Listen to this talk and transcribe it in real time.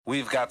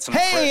We've got some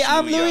Hey,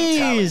 I'm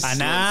Luis.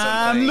 And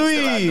I'm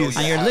Luis.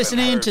 And you're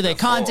listening to the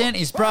Content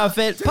is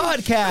Profit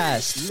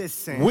podcast.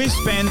 We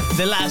spent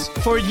the last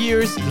 4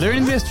 years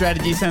learning the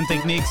strategies and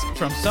techniques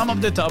from some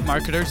of the top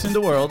marketers in the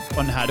world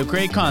on how to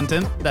create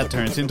content that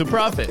turns into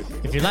profit.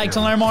 If you'd like to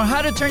learn more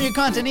how to turn your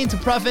content into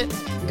profit,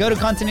 go to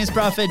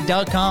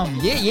contentisprofit.com.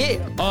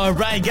 Yeah. All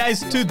right, guys,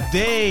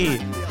 today,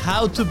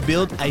 how to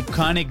build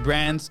iconic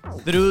brands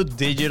through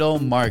digital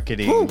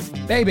marketing. Woo,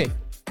 baby.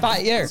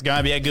 Fire. It's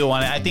gonna be a good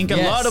one. I think a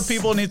lot of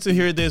people need to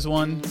hear this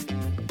one,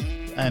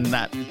 and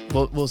that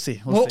we'll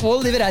see. We'll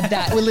leave it at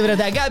that.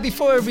 Guys,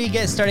 before we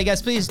get started,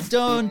 guys, please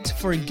don't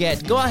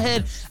forget, go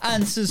ahead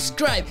and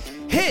subscribe.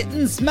 Hit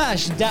and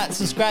smash that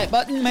subscribe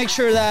button. Make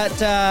sure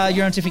that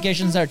your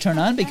notifications are turned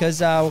on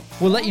because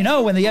we'll let you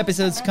know when the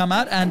episodes come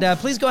out. And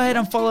please go ahead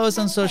and follow us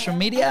on social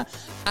media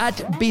at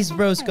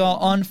BeastBrosCo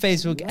on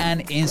Facebook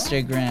and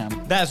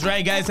Instagram. That's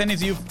right, guys. And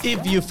if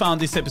you found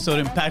this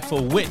episode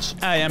impactful, which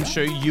I am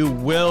sure you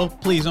will,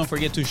 please don't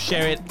forget to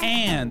share it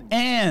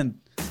and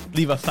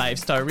leave a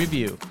 5-star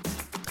review.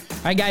 All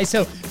right, guys.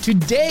 So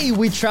today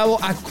we travel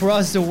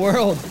across the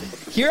world.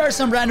 Here are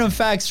some random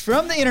facts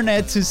from the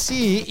internet to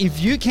see if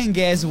you can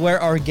guess where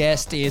our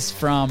guest is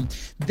from.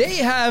 They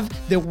have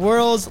the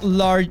world's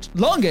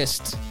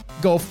longest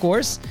golf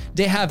course.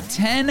 They have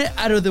 10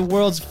 out of the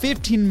world's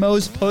 15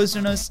 most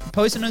poisonous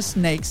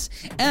snakes.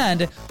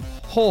 And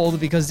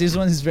hold, because this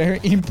one is very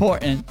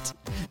important,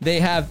 they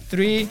have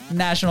 3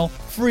 national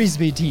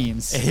frisbee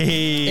teams.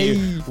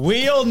 Hey,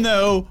 we all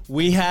know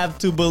we have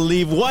to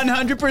believe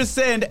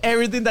 100%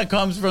 everything that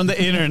comes from the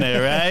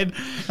internet, right?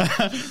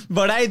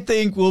 But I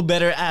think we'll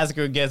better ask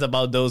our guest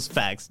about those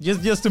facts,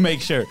 just to make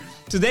sure.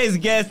 Today's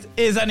guest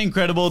is an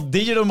incredible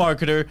digital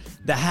marketer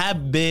that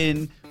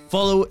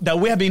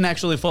we have been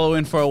actually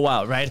following for a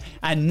while, right?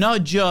 And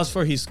not just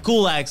for his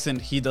cool accent,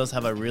 he does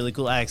have a really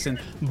cool accent,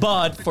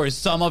 but for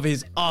some of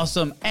his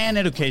awesome and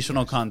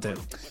educational content.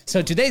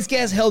 So today's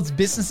guest helps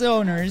business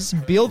owners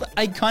build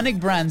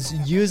iconic brands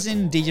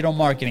using digital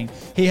marketing.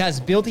 He has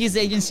built his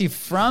agency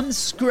from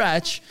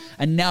scratch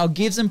and now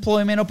gives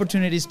employment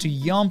opportunities to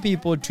young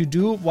people to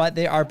do what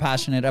they are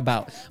passionate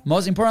about.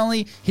 Most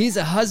importantly, he's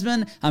a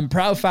husband and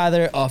proud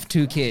father of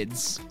 2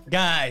 kids.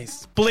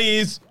 Guys,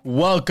 please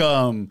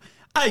welcome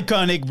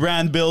iconic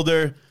brand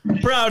builder,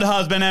 proud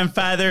husband and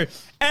father,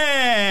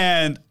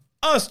 and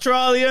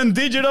Australian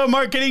digital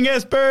marketing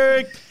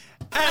expert,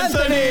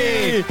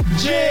 Anthony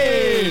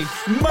G.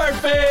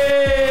 Murphy.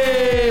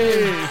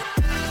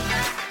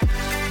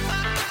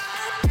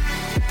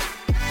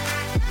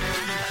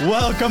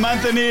 Welcome,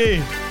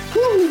 Anthony.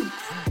 Woo.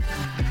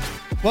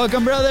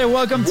 Welcome, brother.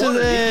 Welcome to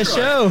the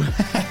show.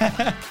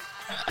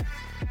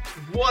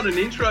 What an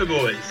intro,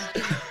 boys.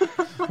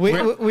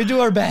 We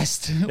do our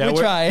best. We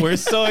try. We're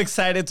so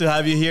excited to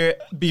have you here.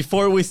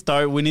 Before we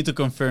start, we need to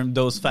confirm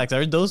those facts.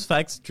 Are those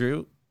facts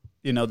true?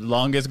 You know, the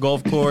longest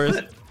golf course,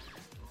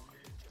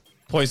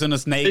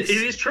 poisonous snakes. It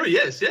is true.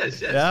 Yes.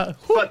 Yeah.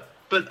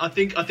 But I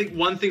think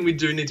one thing we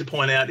do need to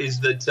point out is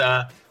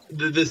that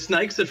the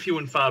snakes are few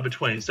and far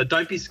between. So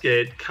don't be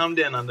scared. Come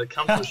down under,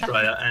 come to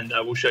Australia, and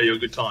we'll show you a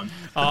good time.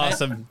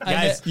 Awesome.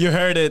 Guys, you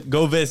heard it.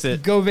 Go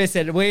visit.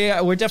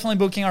 We're definitely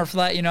booking our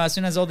flight, as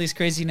soon as all this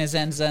craziness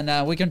ends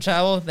and we can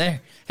travel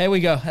there. Here we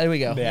go.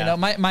 Yeah.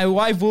 My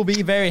wife will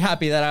be very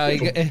happy that I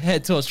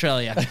head to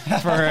Australia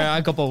for a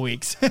couple of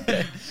weeks.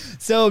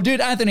 So,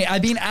 dude, Anthony,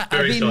 I've been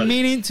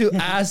meaning to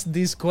ask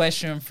this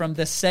question from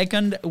the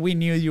second we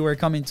knew you were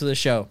coming to the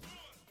show.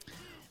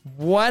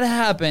 What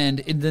happened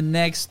in the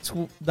next,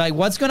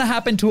 what's going to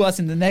happen to us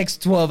in the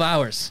next 12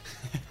 hours?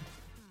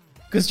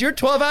 Because you're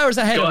 12 hours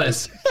ahead of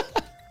us.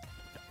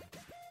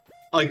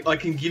 I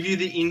can give you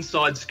the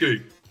inside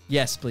scoop.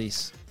 Yes,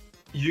 please.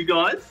 You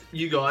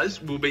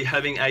guys will be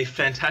having a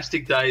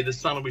fantastic day. The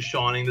sun will be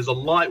shining. There's a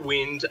light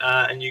wind,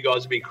 and you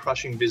guys will be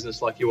crushing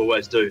business like you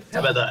always do. How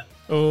about that?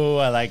 Oh,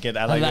 I like it.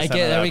 I like it.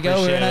 There we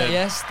go.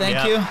 Yes,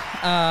 thank you.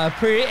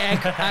 Pretty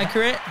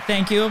accurate.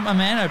 Thank you, my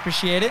man. I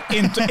appreciate it.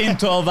 In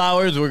 12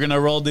 hours, we're going to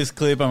roll this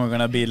clip and we're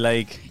going to be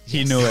like,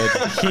 he knew it.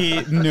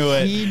 He knew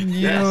it. He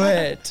knew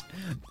it.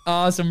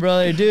 Awesome,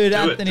 brother. Dude,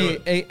 Anthony,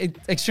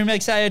 extremely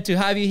excited to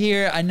have you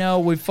here. I know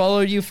we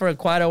followed you for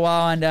quite a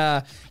while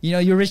and,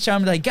 you reached out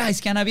and like, guys,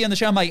 can I be on the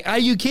show? I'm like, are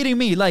you kidding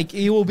me? Like,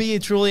 it will be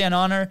truly an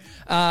honor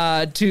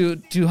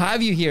to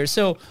have you here.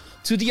 So,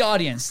 to the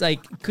audience,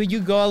 could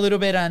you go a little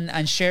bit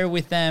and share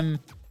with them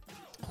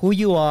who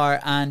you are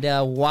and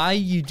why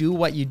you do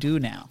what you do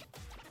now?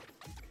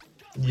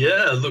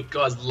 Yeah, look,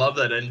 guys, love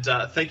that. And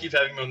thank you for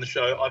having me on the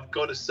show. I've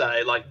got to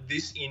say,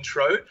 this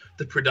intro,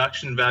 the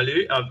production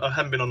value, I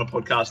haven't been on a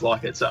podcast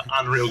like it. So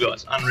unreal,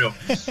 guys, unreal.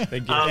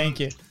 Thank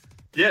you.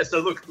 Yeah, so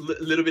look, a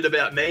little bit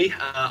about me.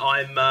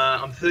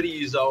 I'm 30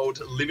 years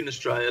old, live in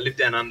Australia, live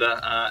down under.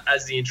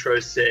 As the intro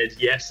said,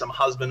 yes, I'm a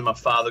husband and my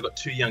father, got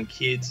 2 young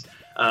kids.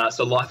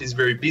 So life is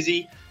very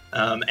busy.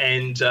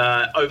 And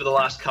over the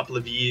last couple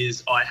of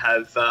years, I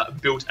have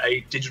built a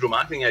digital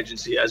marketing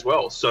agency as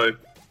well. So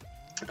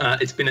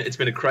it's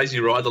been a crazy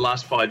ride. The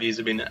last 5 years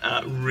have been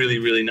really,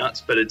 really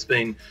nuts, but it's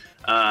been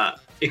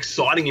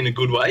exciting in a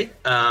good way.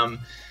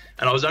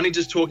 And I was only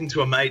just talking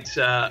to a mate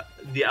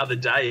the other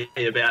day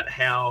about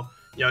how,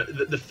 you know,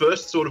 the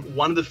first sort of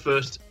one of the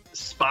first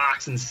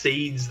sparks and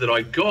seeds that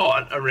I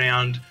got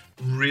around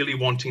really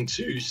wanting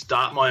to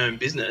start my own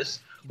business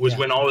was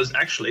when I was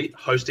actually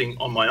hosting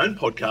on my own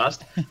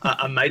podcast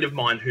a mate of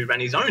mine who ran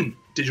his own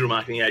digital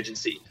marketing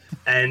agency.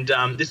 And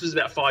this was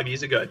about 5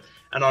 years ago.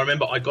 And I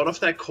remember I got off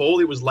that call.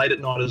 It was late at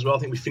night as well. I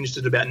think we finished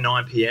at about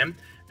 9 p.m.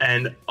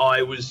 And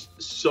I was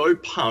so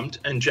pumped.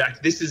 And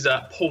Jack, this is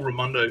Paul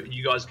Raimondo.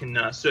 You guys can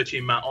search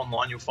him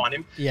online. You'll find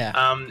him. Yeah.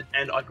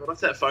 And I got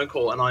off that phone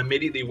call and I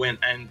immediately went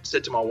and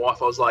said to my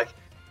wife, I was like,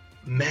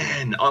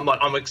 man, I'm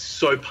like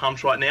so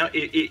pumped right now.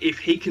 If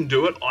he can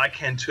do it, I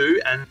can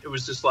too. And it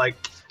was just like,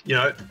 you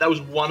know, that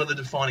was one of the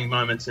defining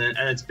moments, and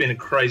it's been a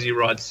crazy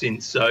ride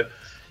since. So,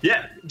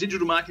 yeah,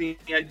 digital marketing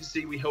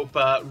agency. We help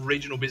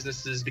regional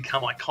businesses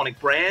become iconic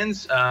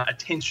brands.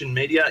 Attention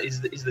Media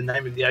is the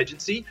name of the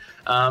agency,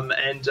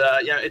 and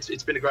you know,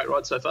 it's been a great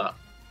ride so far.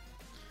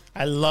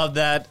 I love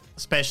that,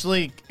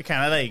 especially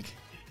kind of like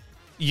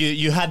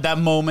you had that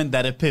moment,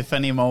 that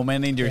epiphany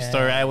moment in your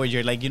story, right, where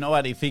you're like, you know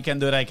what, if he can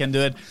do it, I can do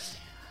it.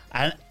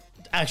 And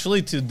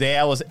actually today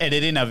I was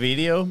editing a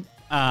video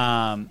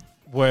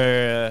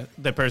where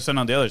the person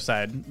on the other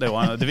side, the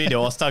one of the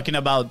video, was talking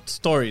about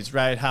stories,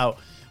 right? How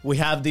we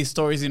have these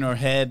stories in our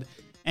head.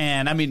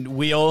 And I mean,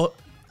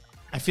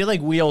 I feel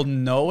like we all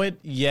know it,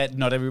 yet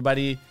not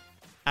everybody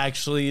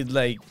actually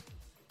like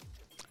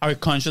are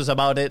conscious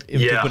about it, if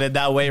you put it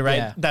that way, right?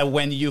 Yeah. That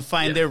when you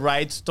find the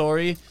right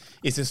story,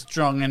 it's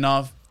strong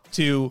enough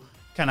to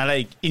kind of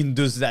like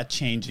induce that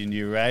change in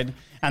you, right?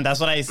 And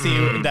that's what I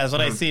see. That's what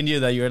I see in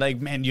you, that you're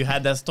like, man, you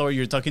had that story,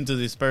 you're talking to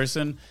this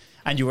person,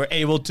 and you were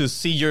able to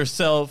see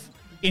yourself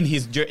in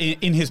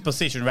his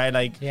position, right?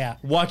 Like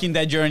walking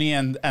that journey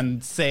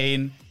and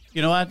saying,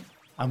 you know what,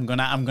 I'm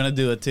gonna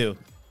do it too,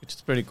 which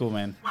is pretty cool,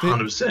 man.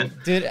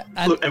 100%, dude.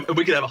 Look, and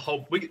we could have a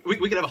whole we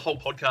could have a whole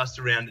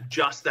podcast around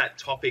just that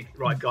topic,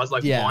 right, guys?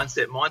 Like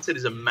mindset. Mindset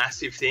is a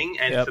massive thing,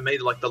 and for me,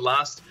 like the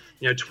last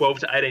 12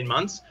 to 18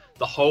 months,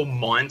 the whole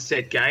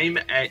mindset game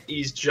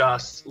is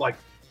just like,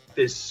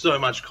 there's so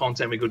much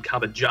content we could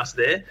cover just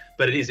there,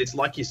 but it's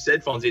like you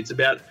said, Fonzie, it's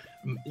about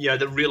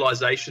the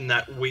realization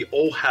that we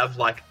all have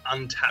like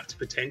untapped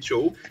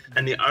potential,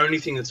 and the only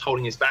thing that's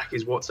holding us back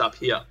is what's up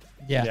here.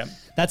 Yeah.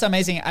 That's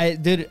amazing.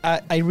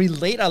 I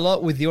relate a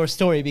lot with your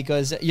story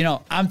because,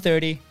 I'm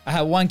 30. I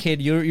have one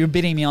kid. You're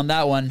beating me on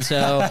that one.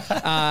 So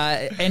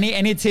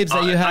any tips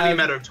that you have? Only a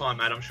matter of time,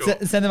 mate, I'm sure.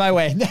 Send them my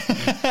way.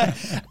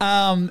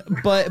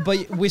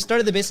 But we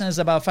started the business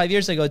about 5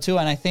 years ago too.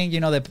 And I think,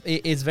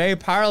 it's very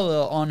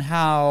parallel on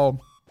how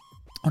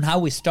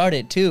we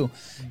started too.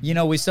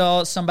 We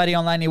saw somebody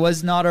online. It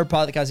was not our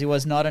podcast. It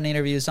was not an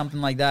interview, something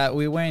like that.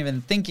 We weren't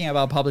even thinking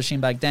about publishing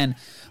back then.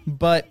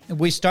 But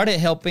we started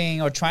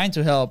helping, or trying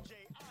to help,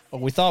 or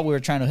we thought we were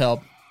trying to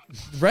help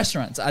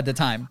restaurants at the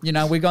time.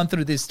 We've gone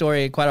through this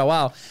story quite a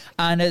while.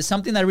 And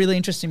something that really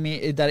interested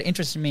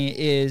me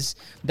is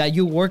that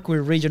you work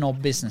with regional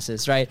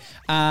businesses, right?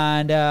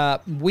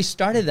 And we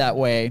started that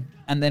way.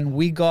 And then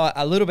we got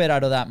a little bit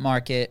out of that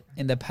market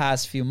in the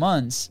past few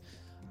months.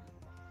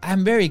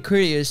 I'm very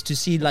curious to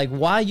see like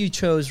why you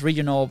chose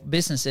regional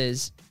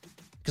businesses,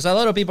 because a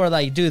lot of people are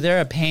like, dude,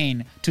 they're a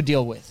pain to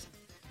deal with.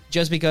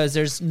 Just because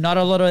there's not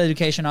a lot of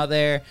education out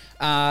there.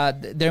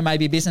 There might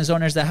be business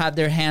owners that have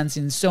their hands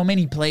in so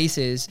many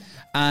places.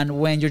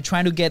 And when you're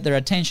trying to get their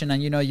attention,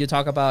 and you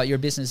talk about your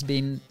business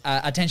being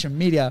Attention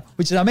Media,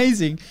 which is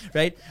amazing,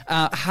 right?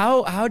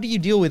 How do you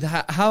deal with,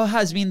 how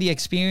has been the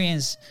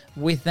experience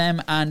with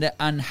them,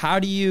 and how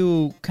do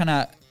you kind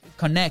of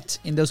connect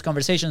in those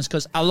conversations?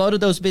 Because a lot of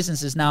those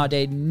businesses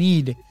nowadays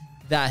need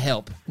that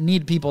help,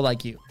 need people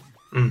like you.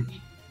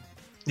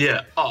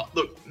 Yeah. Oh,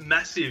 look,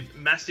 massive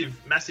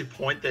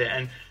point there.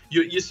 And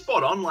you're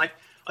spot on. Like,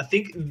 I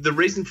think the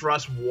reason for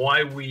us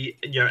why we,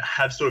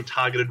 have sort of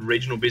targeted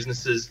regional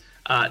businesses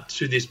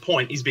to this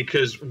point is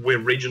because we're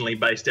regionally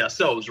based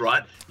ourselves,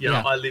 right?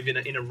 I live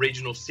in a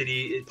regional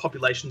city.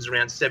 Population's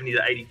around 70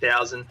 to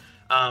 80,000.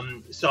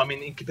 So, I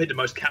mean, compared to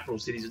most capital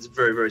cities, it's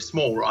very, very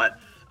small, right?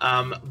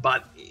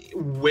 But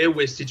where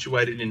we're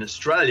situated in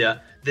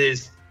Australia,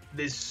 there's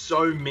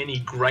so many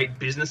great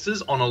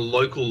businesses on a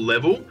local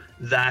level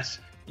that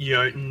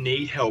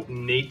need help,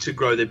 need to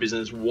grow their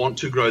business, want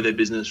to grow their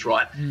business,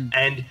 right?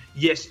 And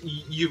yes,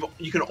 you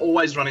can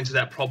always run into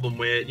that problem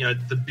where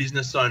the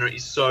business owner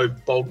is so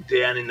bogged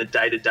down in the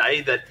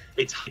day-to-day that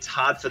it's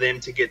hard for them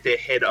to get their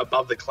head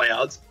above the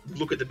clouds,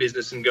 look at the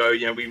business and go,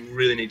 we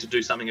really need to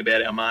do something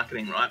about our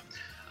marketing, right?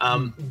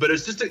 But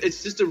it's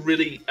just a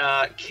really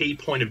key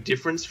point of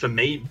difference for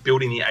me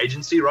building the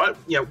agency, right?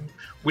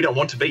 We don't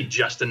want to be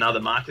just another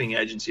marketing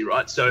agency,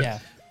 right? So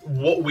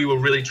what we were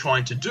really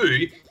trying to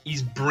do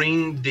is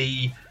bring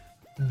the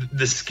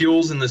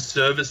skills and the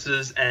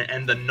services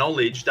and the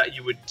knowledge that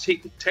you would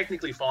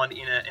technically find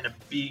in a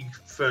big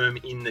firm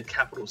in the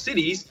capital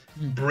cities,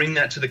 bring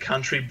that to the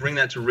country, bring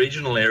that to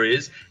regional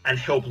areas, and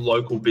help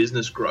local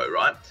business grow,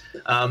 right?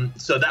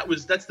 So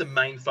that's the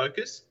main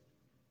focus.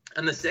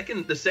 And the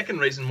second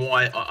reason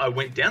why I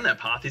went down that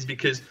path is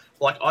because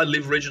Like, I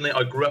live regionally,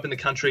 I grew up in the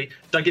country.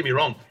 Don't get me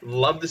wrong,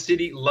 love the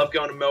city, love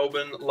going to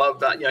Melbourne,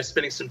 love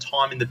spending some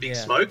time in the big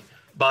smoke.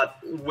 But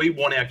we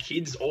want our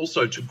kids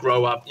also to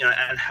grow up,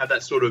 and have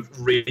that sort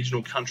of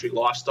regional country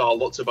lifestyle,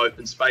 lots of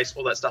open space,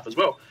 all that stuff as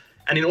well.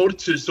 And in order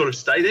to sort of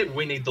stay there,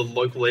 we need the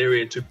local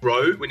area to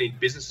grow. We need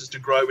businesses to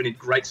grow. We need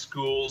great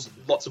schools,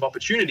 lots of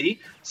opportunity.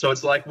 So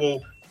it's like,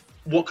 well,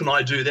 what can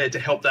I do there to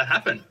help that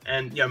happen?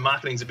 And,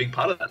 marketing is a big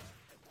part of that.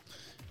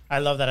 I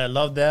love that. I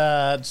love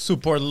that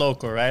support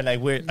local, right? Like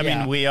I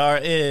mean, we are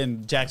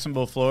in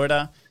Jacksonville,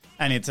 Florida,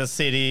 and it's a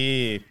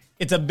city.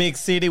 It's a big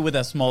city with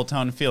a small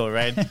town feel,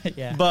 right?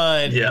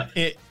 But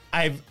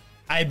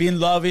I've been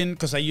loving,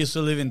 because I used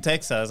to live in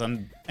Texas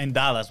and in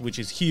Dallas, which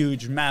is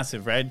huge,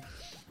 massive, right?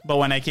 But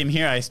when I came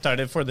here, I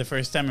started for the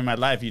first time in my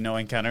life,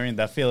 encountering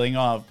that feeling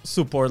of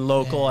support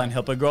local and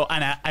help it grow.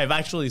 And I've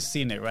actually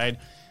seen it, right?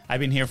 I've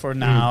been here for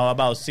now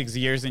about 6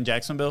 years in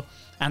Jacksonville,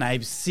 and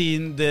I've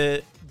seen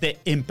the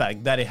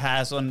impact that it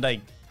has on like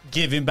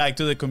giving back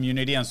to the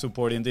community and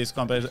supporting these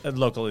companies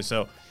locally.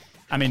 So,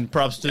 I mean,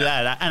 props to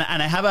that.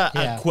 And I have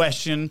a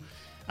question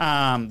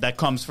that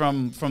comes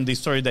from the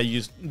story that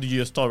you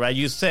just told, right?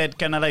 You said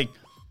kind of like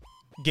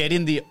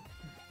getting the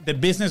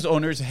business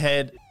owner's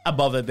head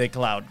above the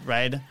cloud,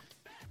 right?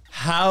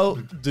 How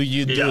do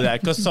you do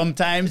that? Because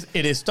sometimes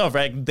it is tough,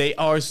 right? They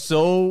are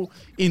so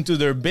into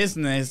their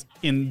business,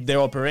 in their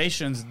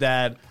operations,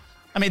 that,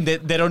 I mean, they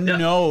don't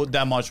know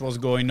that much what's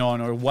going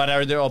on or what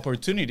are their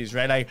opportunities,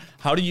 right? Like,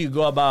 how do you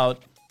go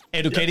about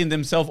educating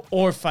themselves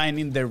or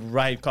finding the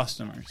right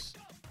customers?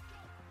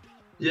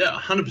 Yeah,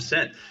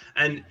 100%.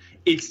 And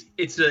it's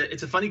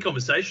a funny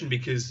conversation,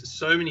 because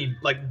so many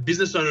like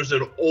business owners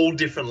at all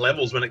different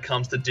levels when it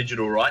comes to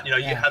digital, right?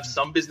 You have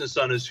some business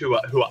owners who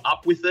are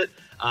up with it,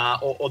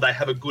 or they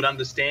have a good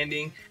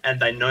understanding and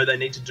they know they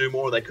need to do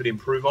more, or they could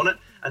improve on it.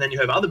 And then you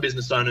have other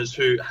business owners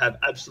who have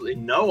absolutely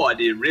no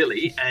idea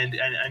really and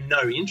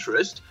no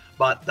interest,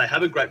 but they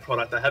have a great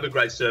product, they have a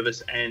great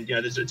service, and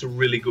it's a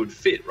really good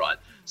fit, right?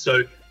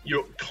 So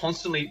you're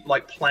constantly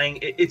like playing.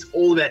 It's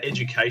all about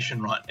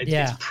education, right?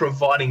 It's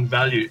providing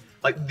value.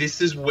 Like, this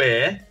is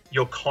where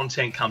your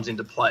content comes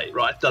into play,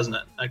 right? Doesn't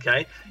it?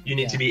 Okay. You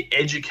need to be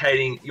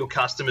educating your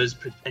customers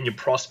and your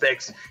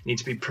prospects. You need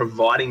to be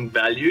providing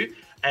value.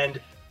 And,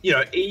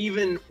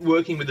 even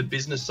working with a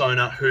business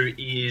owner who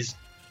is,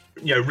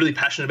 really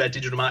passionate about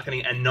digital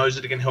marketing and knows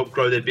that it can help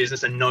grow their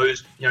business and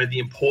knows, the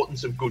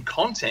importance of good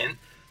content,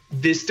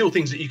 there's still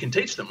things that you can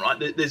teach them, right?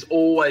 There's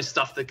always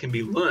stuff that can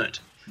be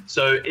learnt.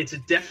 So it's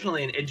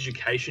definitely an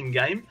education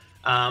game.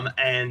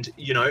 And,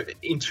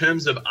 in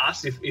terms of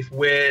us, if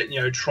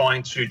we're,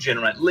 trying to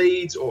generate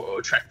leads or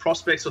attract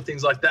prospects or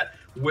things like that,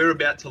 we're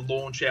about to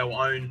launch our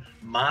own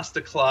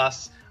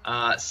masterclass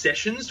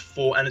sessions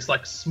and it's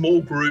like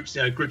small groups,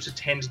 groups of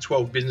 10 to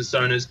 12 business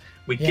owners.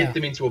 We get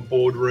them into a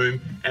boardroom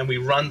and we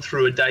run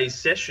through a day's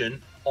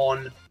session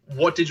on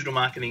what digital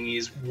marketing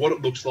is, what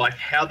it looks like,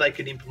 how they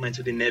can implement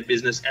it in their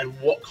business, and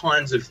what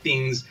kinds of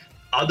things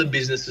other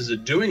businesses are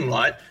doing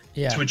right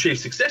to achieve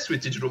success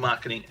with digital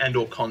marketing and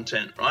or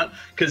content, right?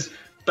 Because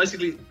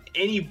basically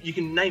you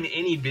can name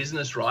any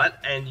business, right?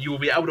 And you will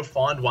be able to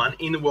find one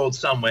in the world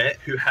somewhere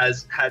who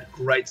has had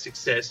great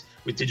success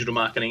with digital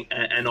marketing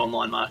and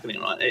online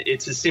marketing, right?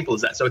 It's as simple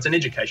as that. So it's an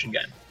education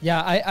game.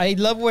 Yeah, I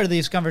love where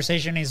this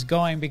conversation is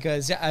going,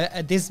 because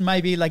this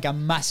might be like a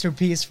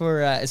masterpiece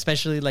for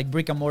especially like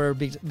brick and mortar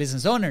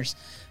business owners,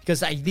 because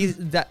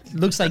that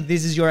looks like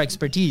this is your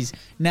expertise.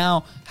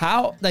 Now,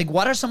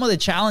 what are some of the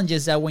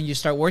challenges that when you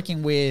start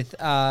working with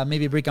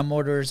maybe brick and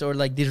mortars or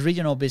like these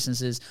regional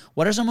businesses,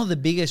 what are some of the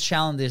biggest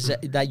challenges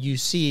that you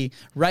see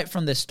right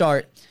from the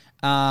start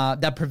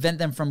that prevent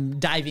them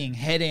from diving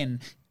head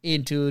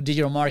into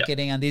digital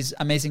marketing and this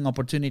amazing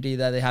opportunity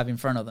that they have in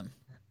front of them?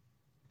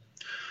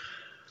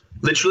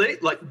 Literally,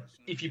 like,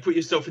 if you put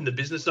yourself in the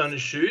business owner's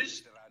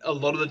shoes, a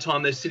lot of the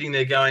time they're sitting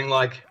there going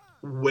like,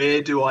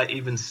 where do I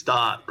even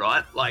start,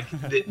 right? Like,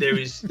 there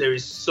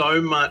is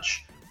so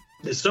much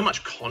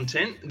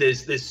content.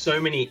 There's so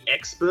many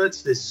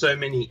experts. There's so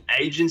many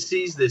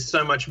agencies. There's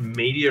so much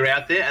media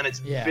out there, and it's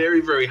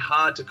very, very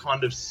hard to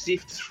kind of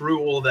sift through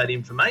all of that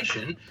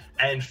information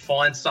and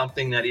find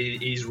something that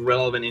is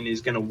relevant and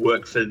is going to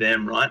work for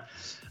them, right?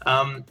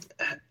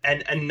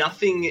 And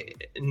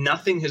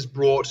nothing has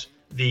brought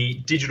the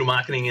digital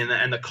marketing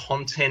and the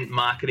content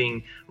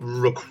marketing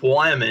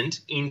requirement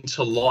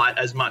into light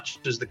as much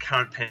as the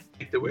current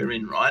pandemic that we're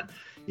in, right?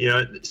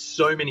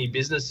 So many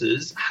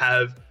businesses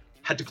have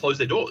had to close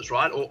their doors,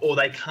 right? Or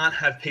they can't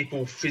have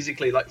people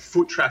physically, like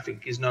foot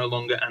traffic is no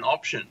longer an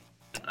option,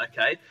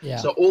 okay? Yeah.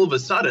 So all of a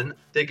sudden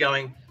they're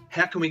going,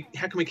 how can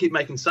we keep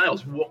making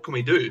sales? What can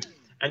we do?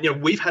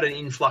 And, we've had an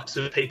influx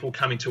of people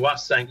coming to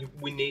us saying,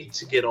 we need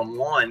to get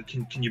online.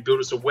 Can you build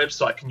us a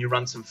website? Can you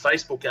run some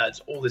Facebook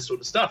ads? All this sort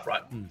of stuff,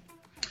 right?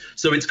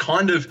 So it's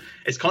kind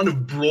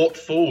of brought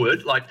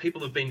forward, like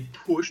people have been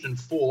pushed and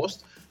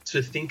forced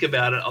to think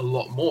about it a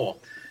lot more.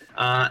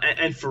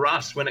 And for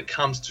us, when it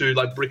comes to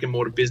like brick and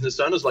mortar business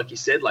owners, like you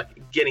said,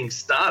 like getting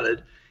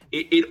started,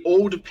 it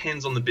all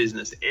depends on the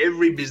business.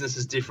 Every business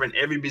is different.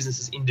 Every business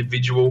is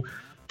individual.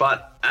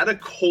 But at a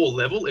core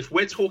level, if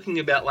we're talking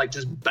about like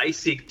just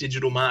basic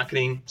digital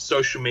marketing,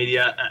 social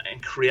media,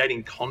 and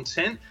creating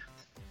content,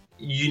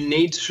 you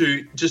need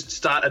to just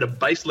start at a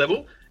base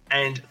level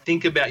and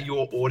think about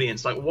your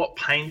audience. Like, what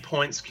pain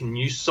points can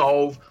you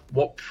solve?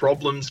 What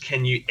problems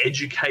can you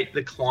educate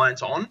the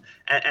client on?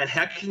 And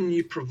how can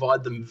you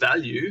provide them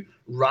value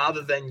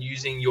rather than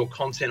using your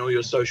content or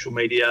your social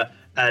media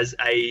as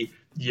a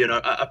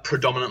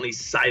predominantly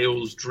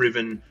sales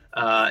driven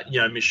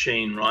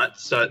machine, right?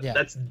 So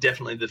that's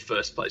definitely the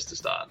first place to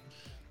start.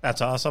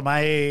 That's awesome.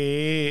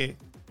 I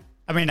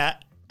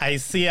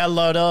see a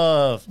lot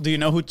of. Do you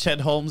know who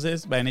Chet Holmes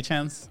is by any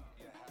chance?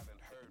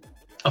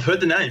 I've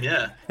heard the name.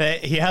 Yeah.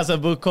 He has a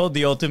book called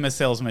The Ultimate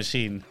Sales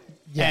Machine.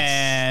 Yes.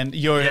 And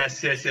you're yes.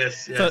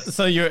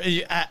 So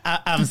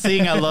I'm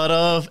seeing a lot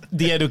of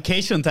the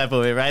education type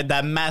of it, right?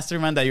 That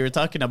mastermind that you're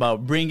talking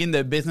about, bringing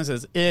the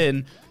businesses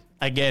in.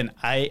 Again,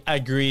 I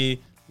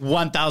agree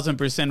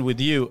 1000% with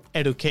you.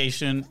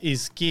 Education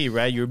is key,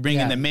 right? You're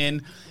bringing them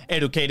in,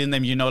 educating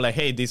them. Like,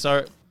 hey, these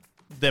are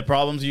the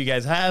problems you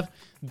guys have.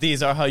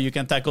 These are how you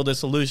can tackle the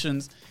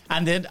solutions.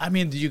 And then,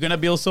 you're going to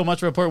build so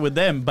much rapport with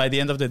them. By the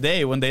end of the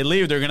day, when they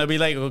leave, they're going to be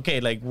like, okay,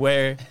 like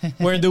where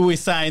do we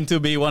sign to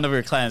be one of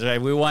your clients,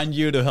 right? We want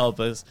you to help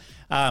us.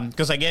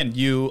 Because again,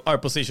 you are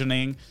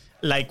positioning,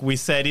 like we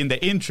said in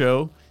the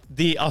intro,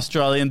 the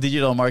Australian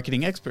digital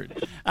marketing expert.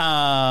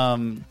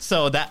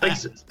 So that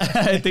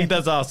I think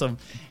that's awesome.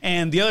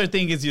 And the other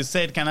thing is, you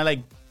said kind of like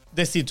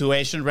the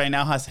situation right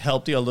now has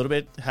helped you a little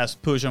bit, has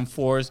pushed and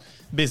forced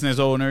business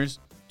owners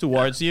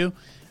towards you.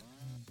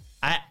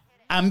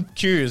 I'm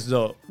curious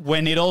though,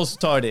 when it all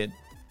started,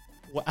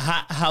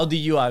 how did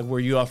you act? Were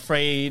you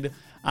afraid?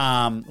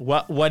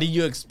 What did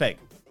you expect?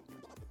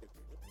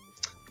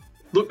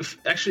 Look,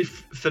 actually,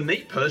 for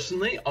me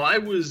personally, I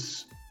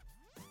was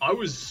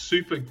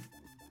super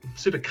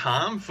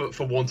calm,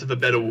 for want of a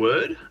better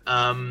word.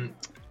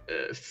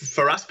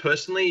 For us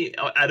personally,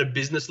 at a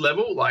business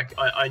level, like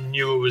I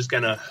knew it was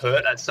going to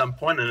hurt at some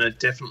point, and it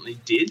definitely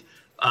did.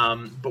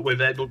 But we've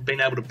been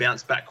able to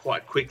bounce back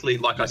quite quickly,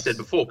 like I said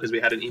before, because we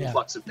had an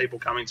influx of people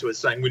coming to us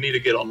saying we need to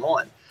get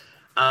online.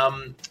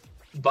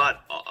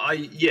 But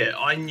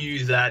I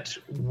knew that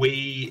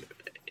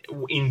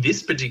in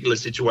this particular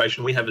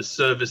situation, we have a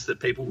service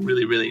that people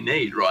really, really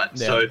need, right?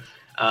 Yeah. So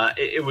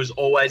it was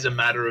always a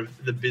matter of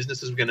the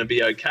business is going to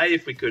be okay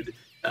if we could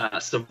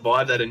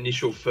survive that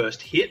initial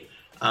first hit.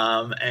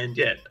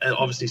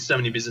 Obviously so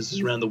many businesses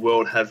around the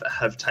world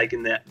have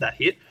taken that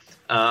hit.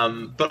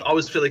 But I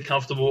was fairly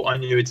comfortable. I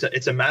knew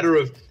it's a matter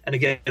of, and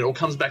again, it all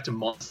comes back to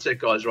mindset,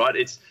 guys, right?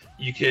 It's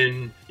you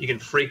can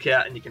freak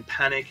out and you can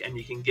panic and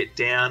you can get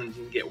down and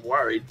you can get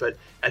worried, but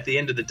at the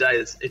end of the day,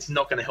 it's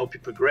not going to help you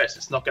progress.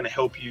 It's not going to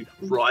help you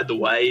ride the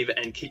wave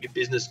and keep your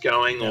business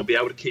going or be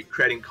able to keep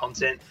creating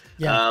content.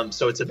 Yeah.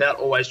 So it's about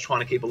always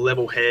trying to keep a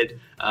level head,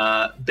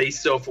 be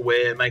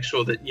self-aware, make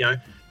sure that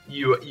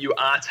you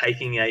are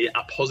taking a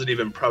positive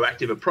and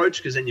proactive approach,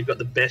 because then you've got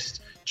the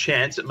best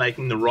chance at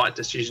making the right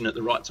decision at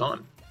the right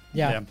time.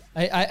 Yeah.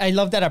 I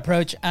love that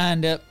approach,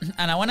 and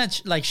I want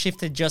to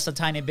shift it just a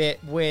tiny bit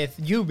with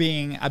you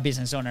being a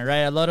business owner,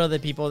 right? A lot of the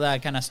people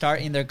that kind of start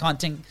in their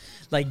content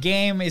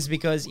game is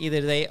because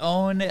either they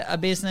own a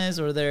business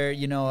or they're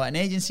an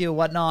agency or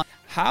whatnot.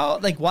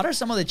 What are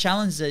some of the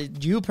challenges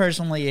that you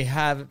personally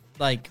have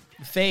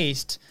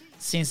faced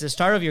since the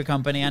start of your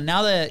company, and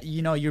now that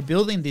you're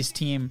building this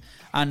team?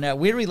 And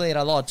we relate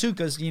a lot too,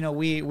 because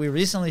we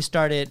recently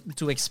started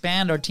to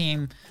expand our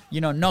team,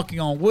 knocking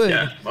on wood.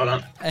 Yeah, well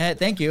done.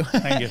 Thank you.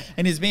 Thank you.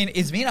 And it's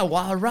been a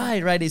wild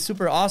ride, right? It's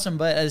super awesome,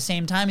 but at the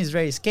same time, it's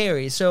very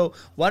scary. So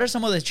what are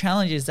some of the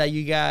challenges that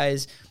you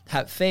guys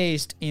have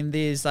faced in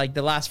these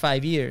the last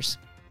 5 years?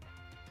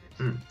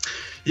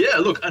 Yeah,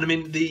 look, I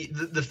mean,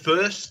 the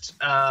first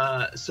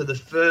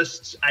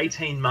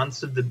 18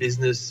 months of the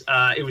business,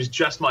 it was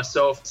just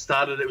myself.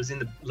 It was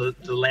in the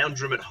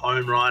lounge room at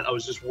home, right? I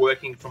was just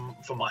working from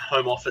my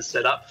home office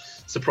setup.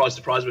 Surprise,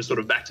 surprise, we're sort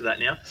of back to that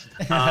now.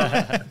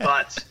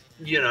 But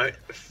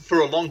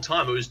for a long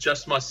time, it was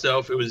just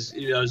myself. It was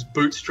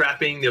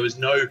bootstrapping. There was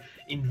no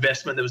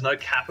investment. There was no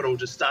capital.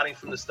 Just starting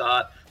from the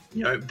start.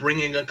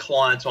 Bringing a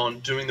client on,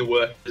 doing the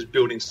work, just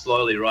building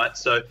slowly, right?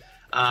 So.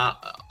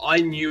 I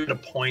knew at a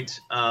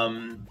point,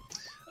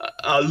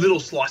 a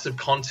little slice of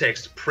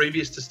context,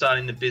 previous to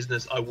starting the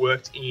business, I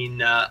worked in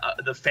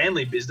the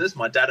family business.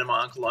 My dad and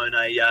my uncle own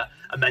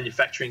a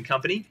manufacturing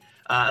company,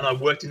 and I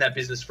worked in that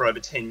business for over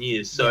 10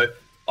 years. So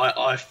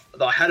I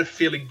had a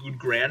fairly good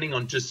grounding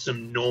on just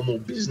some normal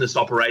business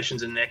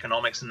operations and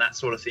economics and that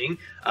sort of thing,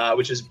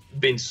 which has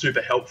been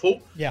super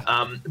helpful. Yeah.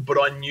 But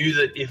I knew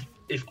that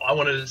if I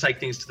wanted to take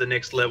things to the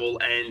next level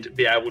and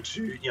be able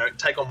to,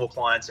 take on more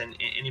clients and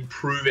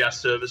improve our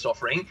service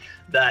offering,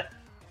 that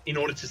in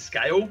order to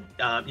scale,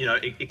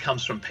 it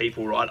comes from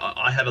people, right?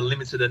 I have a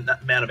limited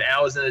amount of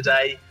hours in a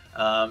day.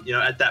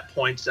 At that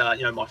point,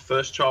 my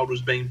first child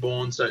was being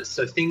born. So there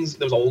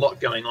was a lot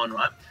going on,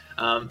 right?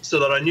 So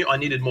that I knew I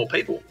needed more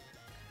people.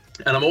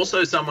 And I'm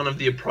also someone of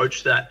the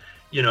approach that,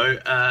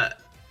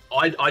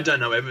 I don't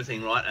know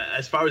everything, right?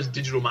 As far as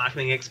digital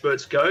marketing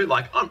experts go,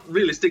 like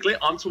realistically,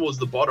 I'm towards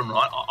the bottom,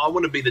 right? I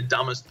want to be the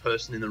dumbest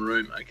person in the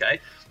room, okay?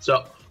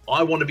 So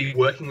I want to be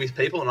working with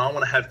people, and I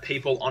want to have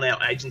people on our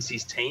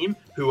agency's team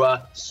who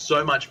are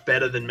so much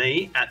better than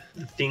me at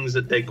the things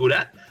that they're good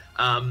at.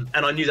 And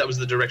I knew that was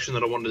the direction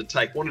that I wanted to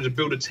take. Wanted to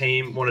build a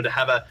team, wanted to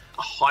have a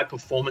high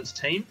performance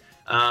team.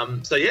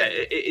 So yeah,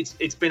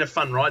 it's been a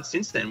fun ride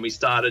since then. We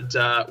started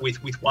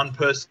with one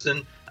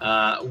person,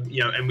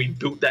 and we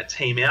built that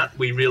team out.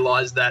 We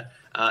realized that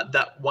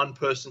that one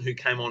person who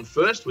came on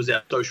first was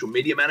our social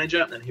media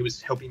manager, and he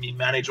was helping me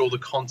manage all the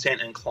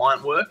content and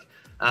client work.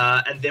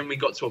 And then we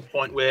got to a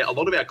point where a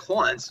lot of our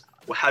clients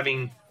were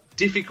having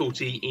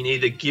difficulty in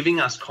either giving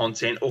us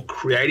content or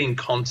creating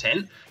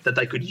content that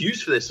they could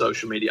use for their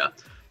social media.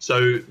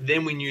 So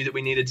then we knew that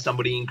we needed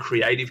somebody in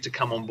creative to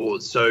come on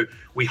board. So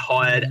we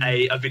hired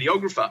a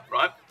videographer,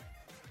 right?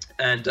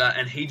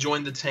 And he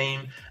joined the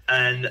team,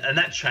 and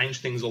that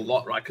changed things a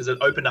lot, right? Because it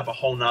opened up a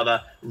whole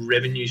nother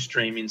revenue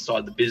stream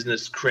inside the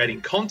business,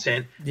 creating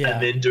content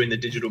and then doing the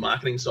digital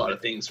marketing side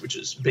of things, which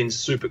has been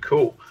super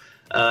cool.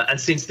 And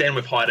since then,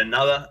 we've hired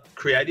another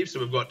creative. So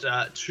we've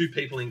got 2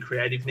 people in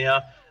creative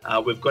now.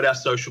 We've got our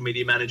social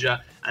media manager,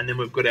 and then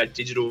we've got our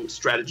digital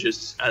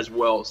strategists as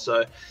well.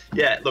 So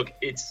yeah, look,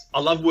 I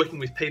love working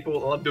with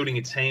people. I love building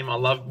a team. I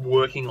love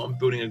working on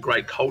building a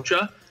great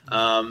culture.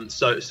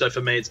 So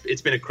for me,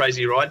 it's been a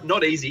crazy ride.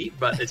 Not easy,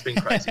 but it's been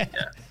crazy.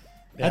 Yeah.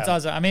 That's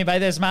awesome. I mean, by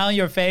the smile on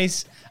your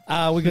face,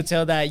 we could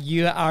tell that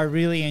you are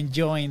really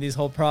enjoying this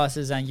whole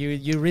process, and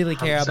you really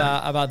care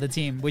 100%. about the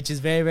team, which is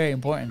very, very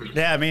important.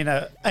 Yeah, I mean,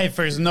 I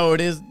first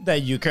noticed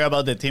that you care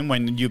about the team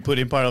when you put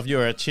in part of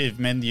your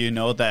achievement, you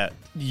know, that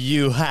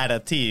you had a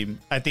team.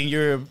 I think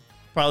you're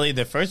probably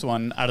the first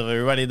one out of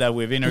everybody that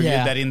we've interviewed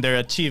that in their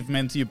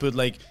achievements you put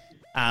like,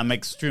 I'm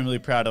extremely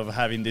proud of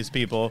having these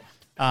people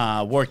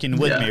working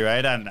with me,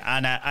 right? And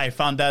I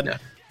found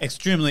that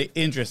extremely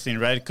interesting,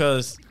 right?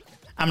 Because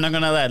I'm not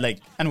gonna lie, like,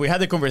 and we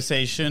had the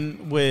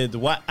conversation with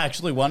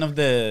one of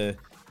the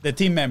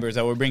team members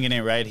that we're bringing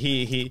in, right?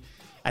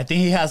 I think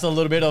he has a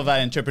little bit of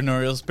an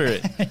entrepreneurial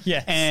spirit.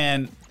 Yes.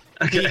 And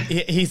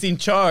he's in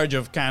charge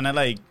of kind of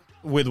like,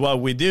 with what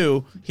we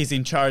do, he's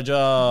in charge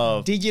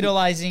of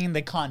digitalizing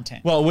the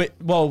content. Well,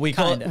 we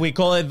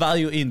call it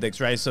value index,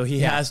 right? So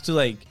he has to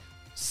like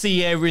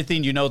see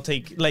everything, you know,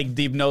 take like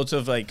deep notes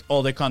of like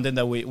all the content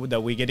that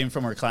we get in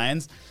from our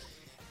clients.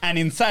 And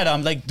inside,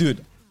 I'm like,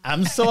 dude,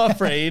 I'm so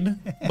afraid,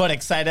 but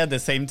excited at the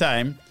same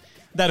time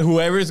that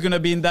whoever is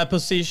gonna be in that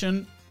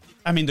position,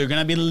 I mean, they're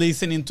gonna be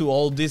listening to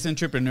all these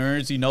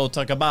entrepreneurs, you know,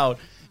 talk about,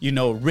 you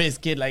know,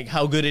 risk it, like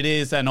how good it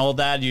is and all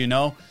that, you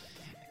know.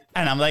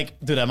 And I'm like,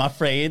 dude, I'm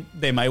afraid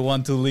they might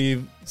want to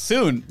leave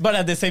soon. But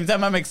at the same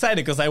time, I'm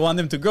excited because I want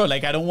them to grow.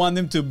 Like, I don't want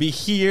them to be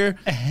here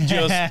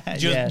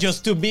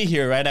just to be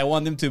here, right? I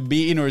want them to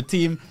be in our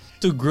team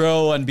to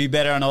grow and be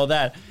better and all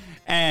that.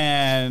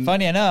 And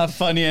funny enough,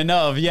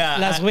 yeah.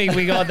 Last week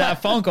we got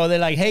that phone call. They're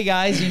like, "Hey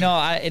guys, you know,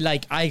 I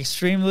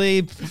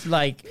extremely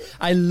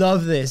I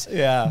love this.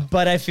 Yeah.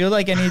 But I feel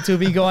like I need to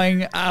be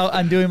going out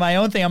and doing my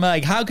own thing." I'm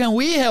like, "How can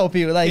we help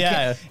you?"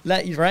 Right?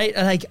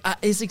 Like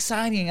it's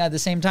exciting at the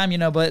same time, you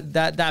know. But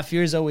that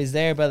fear is always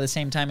there. But at the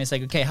same time, it's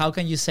like, okay, how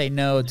can you say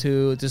no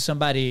to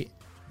somebody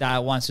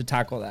that wants to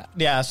tackle that?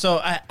 Yeah. So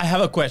I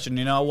have a question.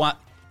 You know,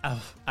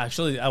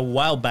 actually a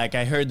while back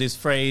I heard this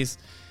phrase.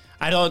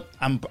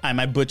 I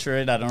might butcher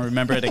it. I don't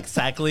remember it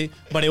exactly,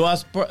 but it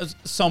was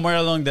somewhere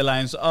along the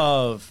lines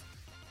of,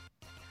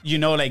 you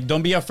know, like,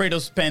 don't be afraid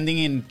of spending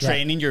in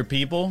training your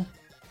people,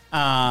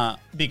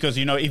 because,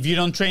 you know, if you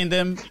don't train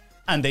them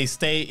and they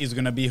stay, it's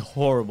going to be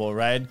horrible,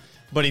 right?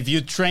 But if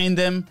you train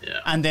them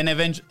and then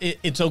eventually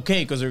it's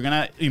okay because they're going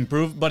to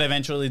improve, but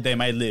eventually they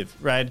might leave,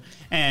 right?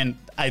 And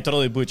I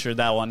totally butchered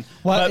that one.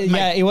 Well,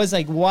 it was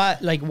like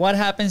what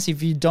happens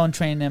if you don't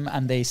train them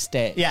and they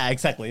stay? Yeah,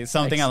 exactly.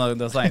 Something along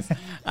those lines.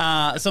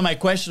 So my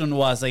question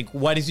was like,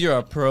 what is your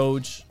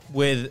approach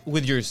with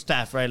your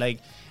staff, right? Like,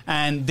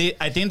 and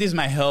I think this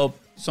might help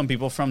some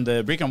people from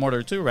the brick and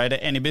mortar too, right?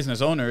 Any business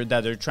owner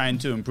that they're trying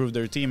to improve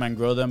their team and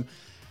grow them.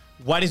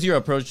 What is your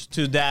approach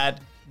to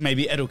that?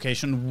 Maybe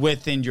education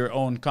within your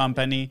own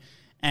company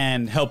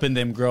and helping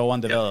them grow and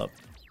develop.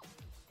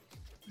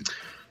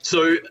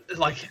 So,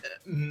 like,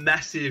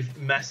 massive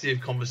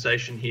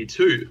conversation here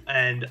too.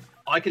 And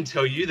I can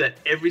tell you that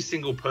every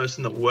single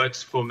person that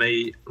works for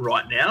me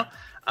right now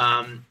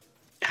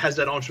has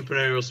that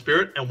entrepreneurial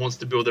spirit and wants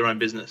to build their own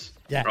business.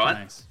 Yeah, right.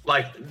 Nice.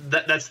 Like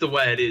that's the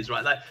way it is,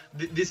 right? Like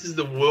this is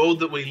the world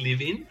that we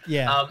live in.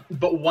 Yeah.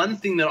 But one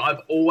thing that I've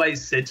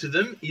always said to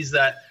them is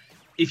that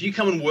if you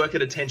come and work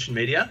at Attention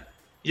Media,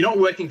 you're not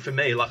working for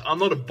me. Like, I'm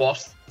not a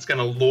boss that's going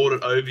to lord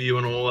it over you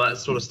and all that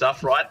sort of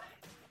stuff, right?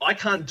 I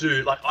can't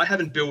do, like, I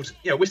haven't built,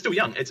 you know, we're still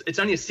young. It's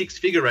only a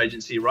 6-figure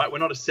agency, right? We're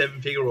not a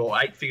 7-figure or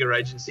 8-figure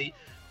agency.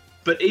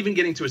 But even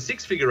getting to a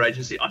 6-figure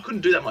agency, I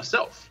couldn't do that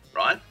myself,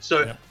 right?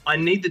 So I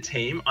need the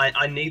team,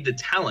 I need the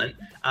talent,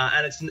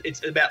 and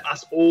it's about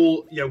us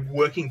all, you know,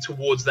 working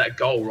towards that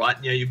goal, right?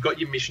 You know, you've got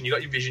your mission, you've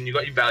got your vision, you've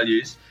got your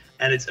values,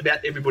 and it's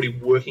about everybody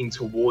working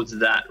towards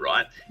that,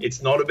 right?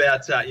 It's not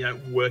about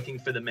working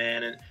for the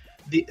man. And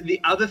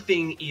the other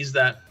thing is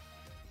that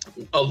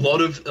a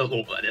lot of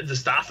the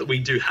staff that we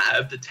do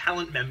have, the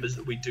talent members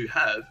that we do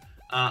have,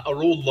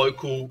 are all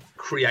local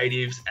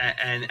creatives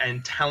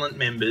and talent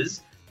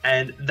members,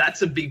 and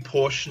that's a big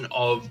portion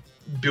of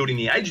building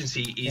the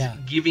agency is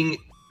giving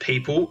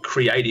people,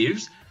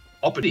 creatives,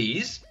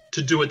 opportunities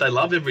to do what they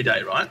love every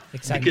day, right?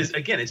 Exactly. Because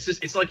again,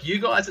 it's like you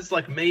guys, it's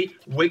like me,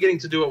 we're getting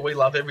to do what we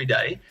love every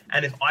day.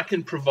 And if I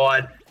can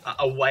provide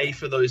a way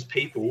for those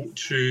people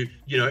to,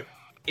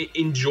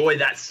 enjoy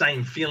that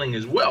same feeling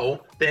as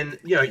well, then,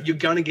 you're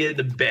going to get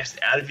the best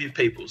out of your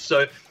people.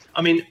 So,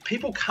 I mean,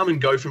 people come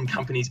and go from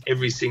companies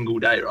every single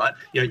day, right?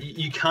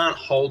 You can't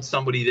hold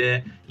somebody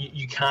there.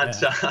 You can't,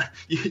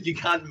 you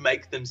can't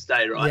make them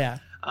stay, right? Yeah.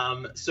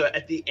 So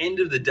at the end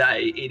of the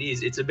day,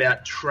 it's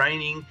about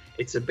training.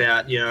 It's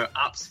about,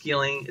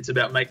 upskilling. It's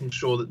about making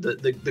sure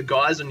that the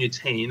guys on your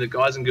team, the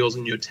guys and girls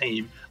on your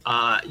team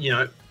are,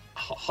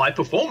 high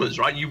performers,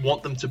 right? You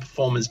want them to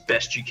perform as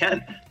best you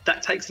can.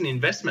 That takes an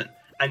investment.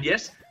 And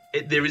yes,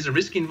 there is a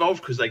risk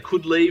involved because they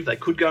could leave. They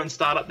could go and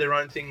start up their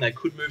own thing. They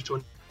could move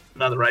to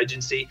another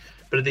agency.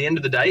 But at the end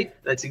of the day,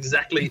 that's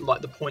exactly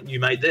like the point you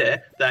made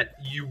there, that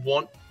you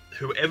want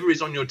whoever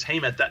is on your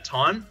team at that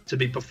time to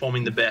be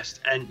performing the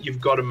best, and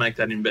you've got to make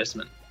that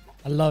investment.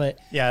 I love it.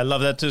 Yeah, I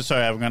love that too.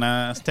 Sorry, I'm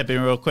gonna step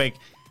in real quick.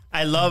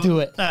 I love Do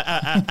it.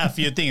 a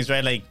few things,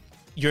 right? Like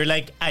you're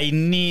like, I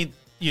need,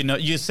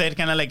 you said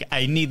kind of like,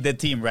 I need the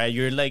team, right?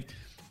 You're like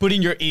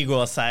putting your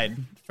ego aside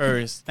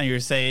first, and you're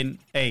saying,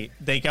 hey,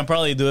 they can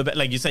probably do it. But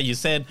like you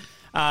said,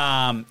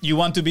 you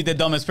want to be the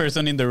dumbest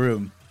person in the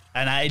room.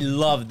 And I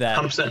love that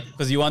 100%.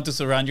 Because you want to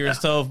surround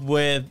yourself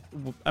with,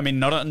 I mean,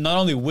 not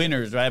only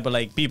winners, right? But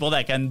like people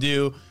that can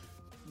do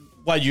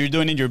what you're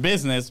doing in your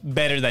business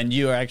better than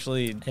you are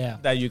actually,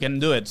 that you can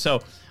do it.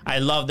 So I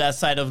love that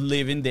side of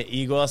leaving the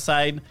ego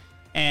aside.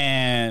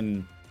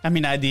 And I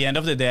mean, at the end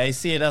of the day, I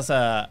see it as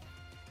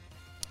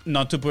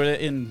not to put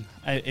it in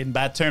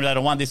bad terms, I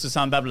don't want this to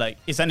sound bad, but like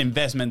it's an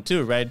investment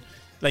too, right?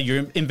 Like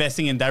you're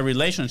investing in that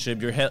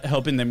relationship, you're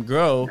helping them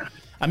grow.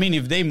 I mean,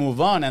 if they move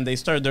on and they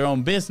start their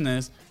own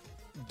business,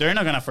 they're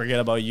not going to forget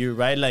about you,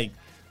 right? Like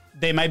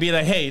they might be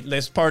like, hey,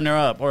 let's partner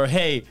up, or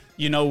hey,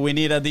 we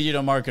need a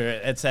digital marketer,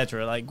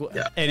 etc. Like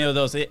any of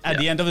those. At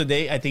the end of the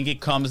day, I think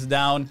it comes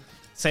down,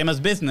 same as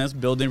business,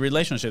 building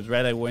relationships,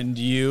 right? Like when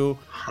you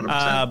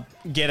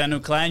get a new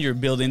client, you're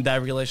building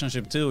that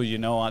relationship too,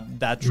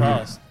 that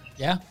trust.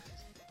 Yeah.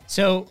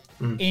 So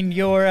in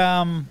your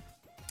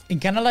in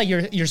kind of like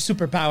your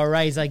superpower,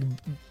 right? It's like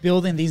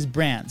building these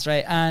brands,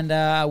 right?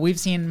 And we've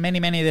seen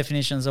many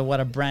definitions of what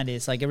a brand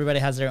is. Like everybody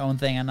has their own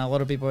thing, and a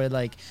lot of people are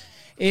like,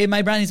 hey,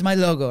 my brand is my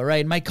logo,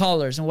 right? My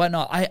colors and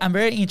whatnot. I'm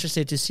very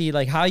interested to see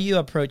like how you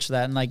approach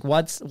that and like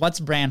what's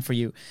brand for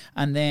you.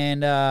 And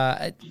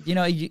then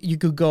you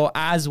could go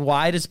as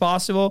wide as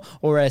possible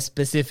or as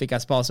specific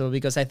as possible,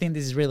 because I think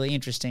this is really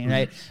interesting,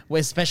 right?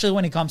 Especially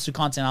when it comes to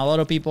content. A lot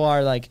of people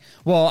are like,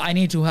 well, I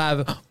need to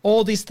have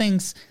all these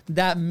things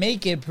that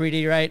make it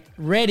pretty, right,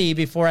 ready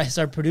before I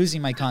start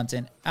producing my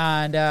content.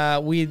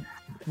 And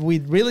we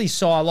really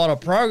saw a lot of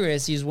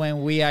progress is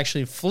when we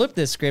actually flipped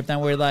the script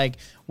and we're like,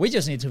 we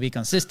just need to be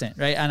consistent,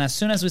 right? And as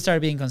soon as we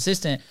started being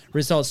consistent,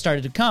 results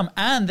started to come,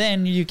 and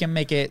then you can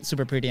make it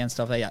super pretty and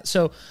stuff like that.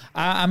 So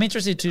I'm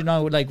interested to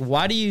know, like,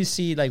 what do you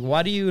see, like,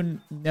 what do you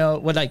know,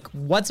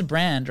 what's a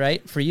brand,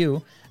 right, for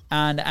you,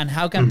 and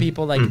how can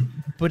people like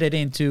put it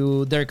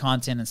into their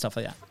content and stuff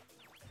like that?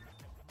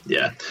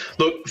 Yeah,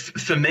 look,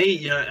 for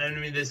me, I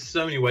mean, there's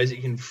so many ways that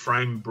you can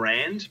frame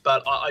brand,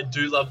 but I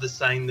do love the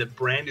saying that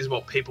brand is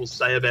what people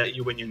say about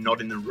you when you're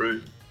not in the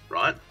room,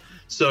 right?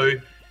 So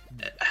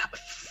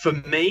for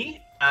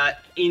me,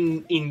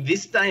 in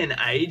this day and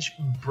age,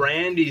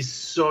 brand is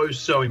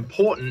so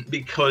important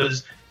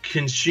because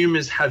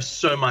consumers have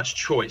so much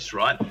choice,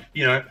 right?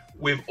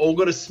 We've all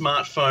got a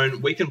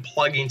smartphone. We can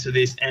plug into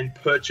this and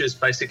purchase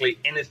basically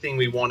anything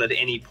we want at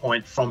any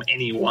point from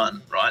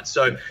anyone, right?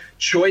 So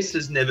choice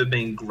has never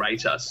been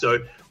greater. So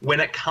when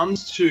it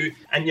comes to,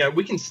 and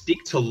we can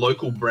stick to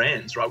local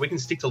brands, right? We can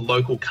stick to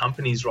local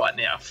companies right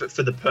now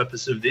for the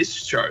purpose of this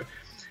show.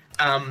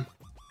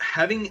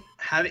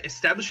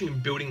 Establishing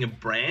and building a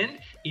brand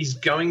is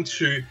going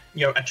to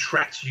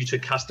attract you to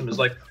customers.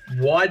 Like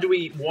why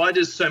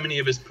does so many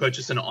of us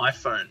purchase an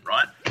iPhone,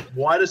 right?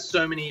 Why does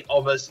so many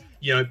of us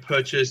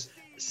purchase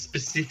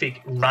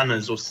specific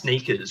runners or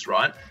sneakers,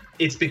 right?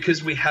 It's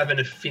because we have an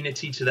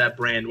affinity to that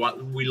brand.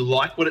 We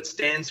like what it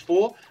stands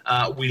for,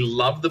 we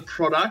love the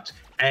product,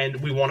 and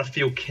we want to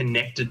feel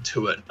connected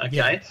to it.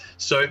 Okay,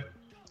 so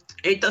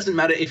it doesn't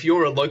matter if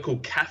you're a local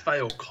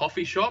cafe or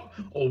coffee shop,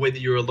 or whether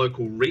you're a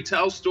local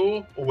retail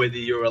store, or whether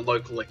you're a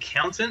local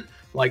accountant.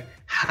 Like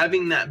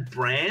having that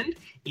brand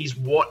is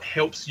what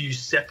helps you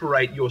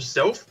separate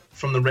yourself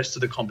from the rest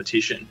of the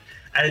competition.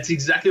 And it's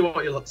exactly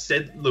what you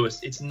said,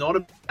 Lewis. It's not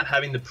about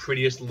having the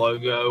prettiest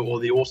logo or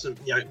the awesome,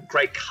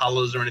 great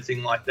colors or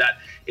anything like that.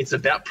 It's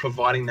about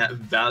providing that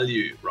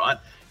value, right?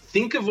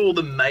 Think of all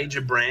the major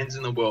brands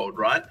in the world,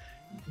 right?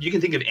 you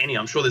can think of any.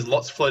 I'm sure there's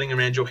lots floating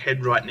around your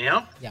head right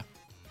now. Yeah.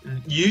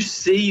 You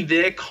see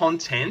their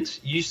content,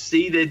 you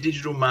see their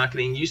digital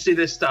marketing, you see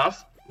their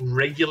stuff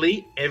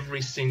regularly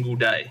every single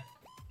day.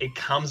 It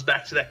comes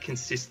back to that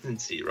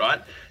consistency,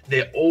 right?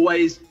 They're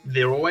always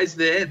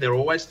there. They're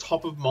always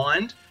top of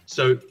mind.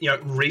 So,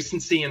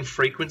 recency and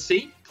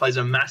frequency plays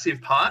a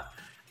massive part.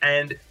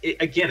 And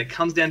it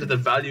comes down to the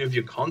value of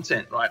your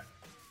content, right?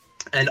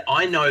 And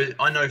I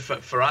know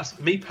for us,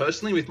 me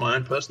personally, with my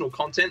own personal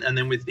content, and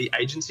then with the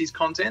agency's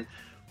content,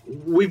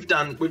 we've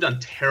done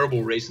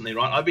terrible recently,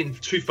 right? I've been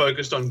too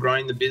focused on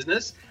growing the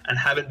business and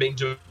haven't been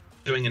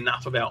doing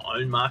enough of our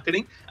own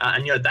marketing.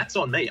 And that's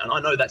on me. And I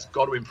know that's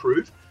got to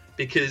improve,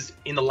 because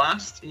in the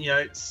last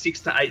 6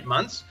 to 8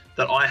 months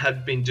that I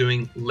have been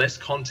doing less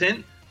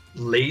content,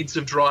 leads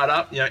have dried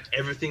up,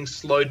 everything's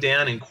slowed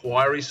down,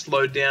 inquiries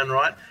slowed down,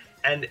 right?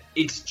 And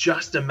it's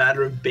just a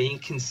matter of being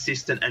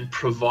consistent and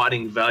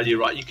providing value,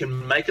 right? You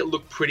can make it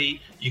look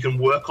pretty, you can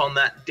work on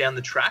that down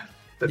the track,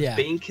 but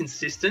being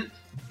consistent,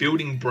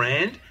 building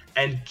brand,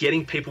 and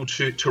getting people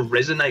to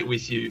resonate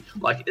with you,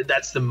 like,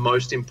 that's the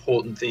most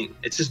important thing.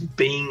 It's just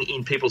being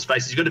in people's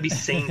faces. You've got to be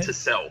seen to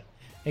sell.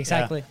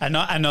 Exactly.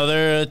 Yeah.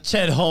 Another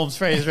Chet Holmes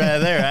phrase right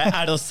there, right?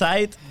 Out of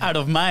sight, out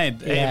of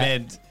mind. Yeah.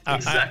 Amen.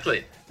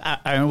 Exactly.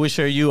 Are we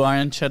sure you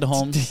aren't Chet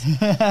Holmes?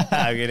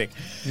 I'm kidding.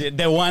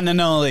 The one and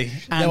only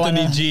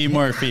Anthony G.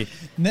 Murphy.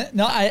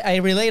 No, I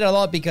relate a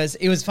lot, because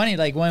it was funny.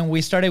 Like, when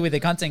we started with the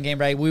content game,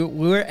 right? We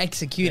were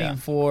executing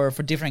for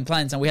different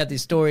clients, and we had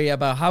this story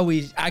about how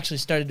we actually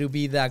started to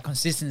be that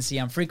consistency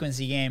and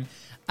frequency game.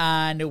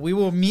 And we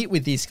will meet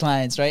with these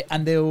clients, right?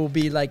 And they will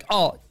be like,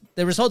 "Oh,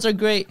 the results are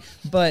great,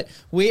 but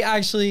we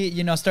actually,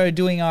 started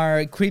doing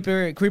our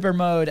creeper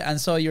mode and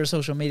saw your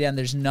social media, and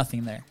there's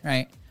nothing there,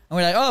 right?" And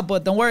we're like, "Oh,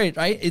 but don't worry,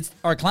 right? It's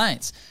our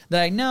clients."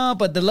 They're like, "No,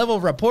 but the level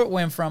of rapport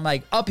went from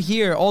like up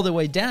here all the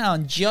way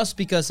down just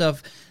because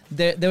of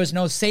there was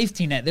no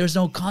safety net. There was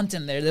no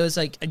content there. There was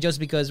like, just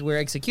because we're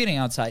executing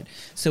outside."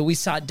 So we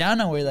sat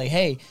down and we're like,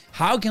 "Hey,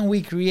 how can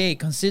we create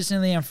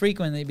consistently and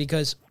frequently?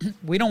 Because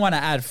we don't want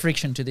to add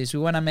friction to this. We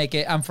want to make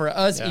it." And for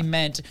us, it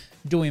meant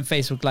doing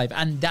Facebook Live.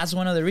 And that's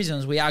one of the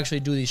reasons we actually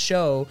do this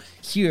show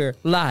here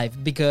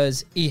live,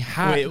 because we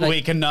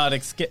cannot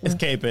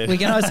escape it. We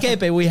cannot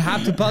escape it. We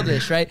have to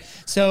publish, right?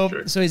 So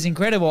it's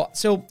incredible.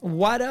 So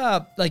what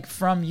like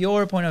from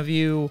your point of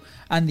view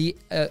and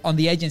on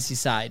the agency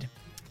side,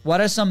 what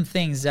are some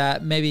things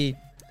that maybe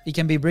it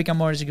can be brick and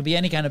mortars, it could be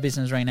any kind of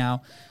business right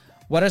now.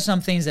 What are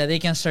some things that they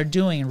can start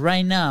doing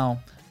right now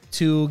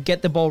to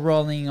get the ball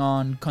rolling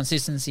on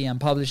consistency and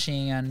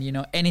publishing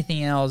and,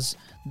 anything else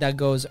that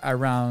goes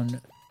around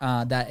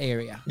that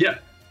area? Yeah,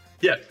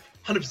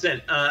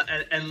 100%.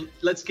 And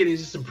let's get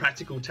into some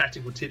practical,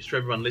 tactical tips for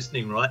everyone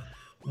listening, right?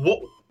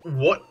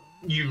 What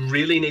you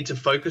really need to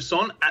focus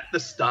on at the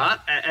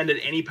start and at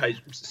any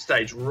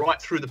stage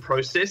right through the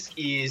process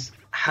is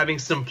having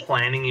some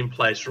planning in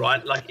place,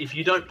 right? Like, if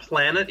you don't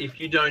plan it, if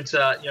you don't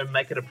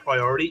make it a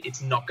priority,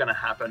 it's not going to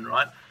happen,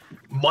 right?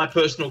 My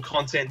personal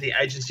content, the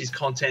agency's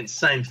content,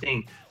 same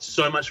thing.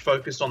 So much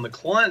focus on the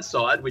client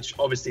side, which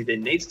obviously there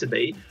needs to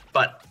be,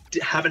 but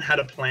haven't had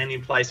a plan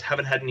in place,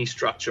 haven't had any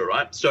structure,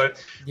 right? So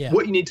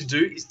what you need to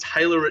do is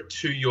tailor it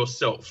to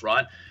yourself,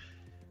 right?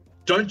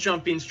 Don't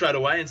jump in straight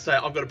away and say,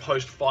 "I've got to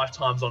post 5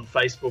 times on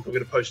Facebook. I've got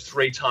to post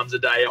 3 times a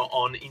day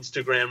on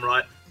Instagram,"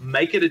 right?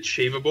 Make it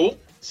achievable.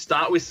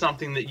 Start with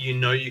something that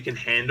you can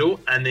handle,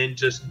 and then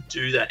just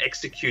do that,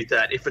 execute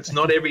that. If it's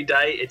not every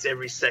day, it's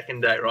every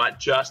second day, right?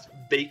 Just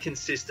be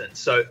consistent.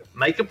 So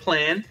make a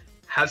plan,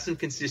 have some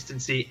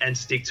consistency, and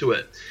stick to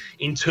it.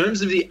 In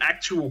terms of the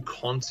actual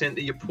content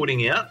that you're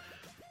putting out,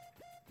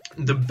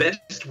 the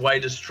best way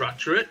to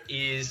structure it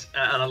is,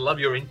 and I love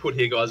your input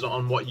here, guys,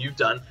 on what you've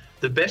done.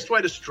 The best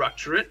way to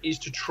structure it is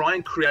to try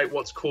and create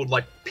what's called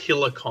like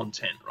pillar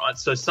content, right?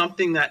 So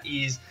something that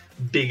is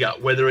bigger,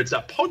 whether it's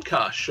a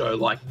podcast show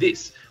like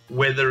this,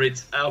 whether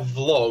it's a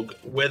vlog,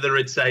 whether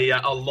it's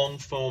a long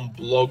form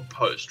blog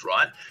post,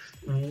 right?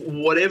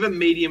 Whatever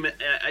medium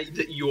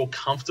that you're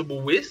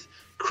comfortable with,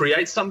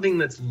 create something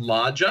that's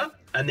larger,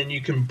 and then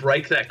you can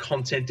break that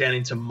content down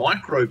into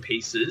micro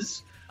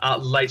pieces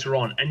later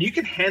on. And you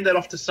can hand that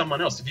off to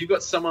someone else. If you've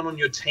got someone on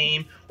your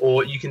team,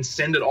 or you can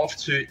send it off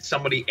to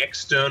somebody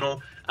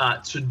external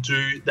to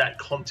do that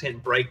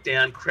content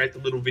breakdown, create the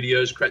little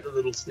videos, create the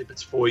little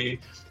snippets for you.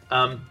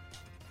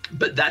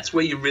 But that's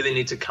where you really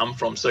need to come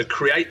from. So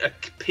create a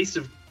piece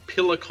of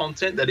pillar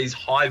content that is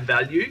high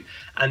value,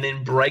 and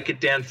then break it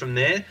down from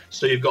there.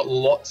 So you've got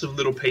lots of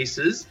little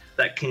pieces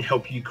that can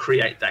help you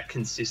create that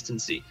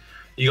consistency.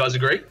 You guys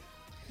agree?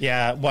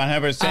 Yeah,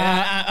 100%.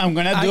 I'm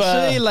going to do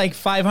actually like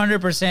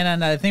 500%,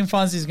 and I think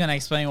Fonzie's going to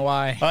explain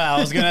why. Well, I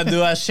was going to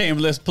do a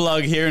shameless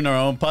plug here in our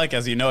own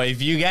podcast.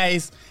 If you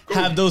guys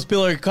have those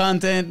pillar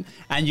content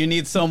and you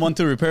need someone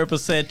to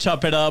repurpose it,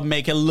 chop it up,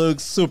 make it look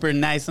super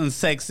nice and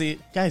sexy,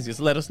 guys, just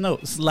let us know.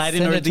 Slide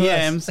in our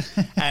DMs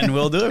and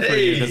we'll do it for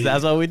you because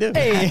that's what we do.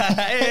 Hey.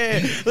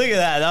 Hey, look at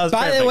that. That was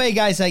By perfect. the way,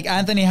 guys, like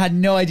Anthony had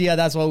no idea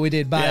that's what we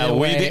did. By the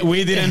way,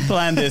 we didn't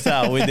plan this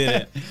out. We did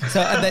it.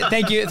 So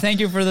thank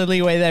you for the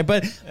leeway there.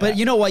 But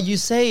you know what you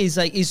say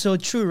is so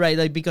true, right?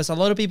 Like because a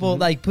lot of people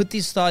like put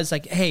these thoughts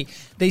like, hey,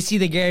 they see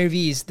the Gary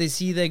V's, they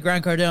see the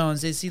Grant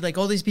Cardones, they see like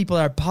all these people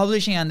are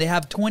publishing and they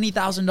have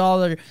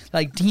 $20,000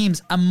 like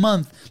teams a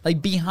month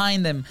like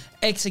behind them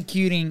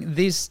executing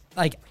these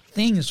like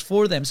things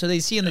for them. So they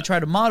see and they try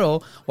to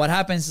model. What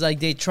happens is like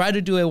they try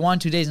to do it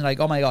 1-2 days and like,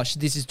 oh my gosh,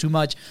 this is too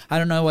much. I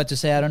don't know what to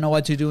say. I don't know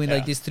what to do in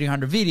like these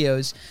 300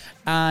 videos.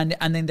 And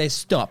then they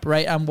stop,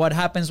 right? And what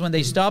happens when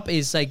they stop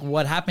is like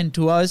what happened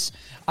to us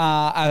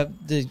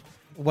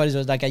what is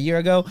it, like a year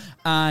ago,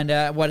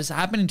 and what is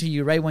happening to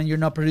you, right? When you're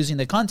not producing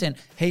the content,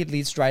 hey, it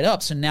leads dried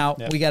up. So now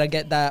we got to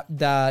get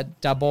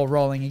that ball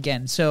rolling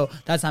again. So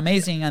that's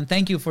amazing. And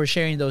thank you for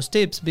sharing those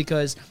tips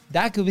because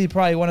that could be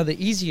probably one of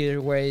the easier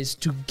ways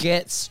to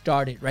get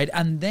started, right?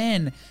 And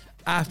then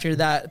after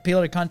that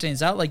pillar content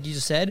is out, like you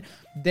just said,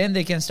 then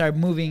they can start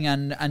moving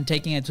and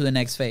taking it to the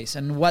next phase.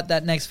 And what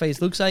that next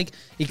phase looks like,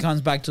 it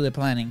comes back to the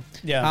planning.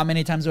 Yeah. How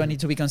many times do I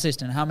need to be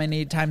consistent? How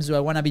many times do I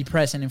want to be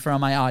present in front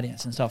of my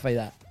audience and stuff like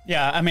that?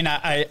 Yeah, I mean,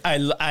 I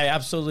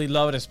absolutely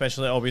love it,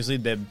 especially obviously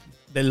the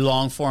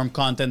long form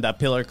content, that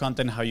pillar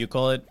content, how you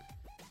call it.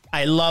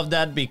 I love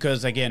that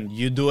because again,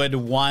 you do it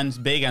once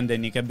big and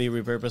then it can be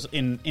repurposed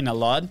in a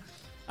lot.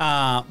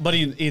 But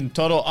in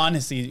total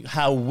honesty,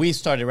 how we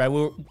started,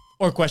 right?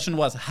 Our question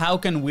was, how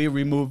can we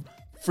remove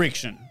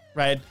friction,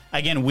 right?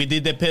 Again, we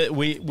did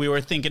we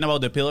were thinking about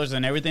the pillars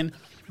and everything,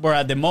 but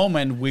at the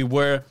moment we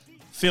were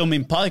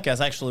filming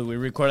podcasts. Actually, we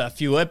recorded a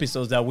few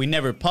episodes that we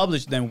never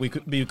published them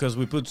because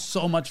we put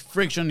so much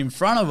friction in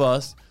front of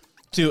us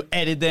to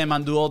edit them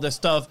and do all the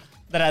stuff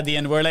that at the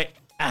end we're like,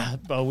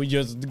 but we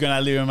just gonna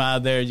leave them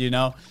out there, you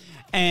know?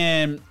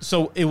 And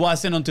so it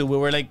wasn't until we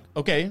were like,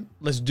 okay,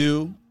 let's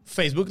do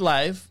Facebook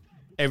Live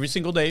every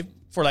single day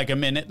for like a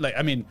minute. Like,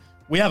 I mean,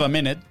 we have a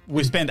minute.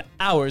 We spend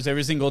hours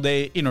every single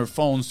day in our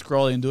phones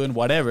scrolling, doing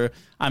whatever.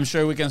 I'm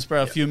sure we can spare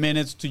a few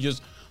minutes to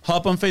just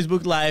hop on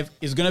Facebook Live.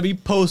 It's going to be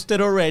posted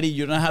already.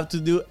 You don't have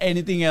to do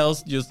anything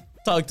else. Just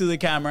talk to the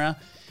camera.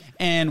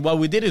 And what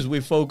we did is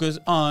we focused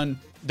on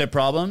the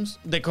problems,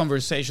 the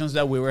conversations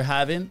that we were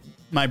having.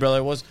 My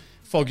brother was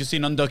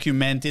focusing on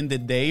documenting the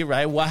day,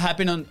 right? What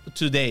happened on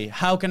today?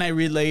 How can I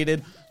relate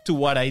it to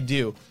what I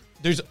do?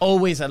 There's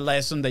always a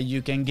lesson that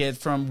you can get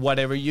from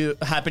whatever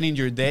happen in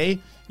your day.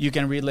 You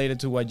can relate it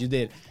to what you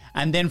did.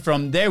 And then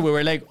from there, we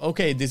were like,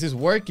 okay, this is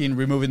working,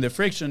 removing the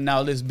friction.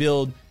 Now let's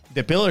build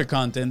the pillar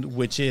content,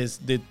 which is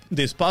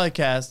this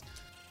podcast,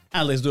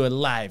 and let's do it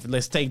live.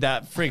 Let's take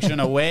that friction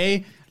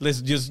away.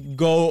 Let's just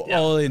go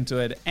all into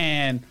it.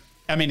 And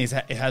I mean, it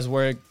has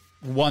worked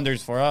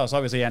wonders for us,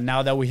 obviously. And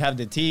now that we have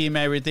the team,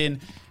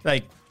 everything,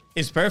 like,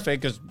 it's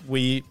perfect because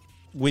we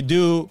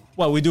do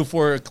what we do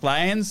for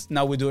clients.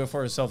 Now we do it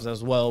for ourselves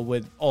as well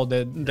with all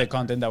the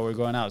content that we're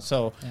going out.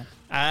 So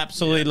I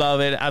absolutely love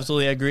it.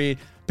 Absolutely agree.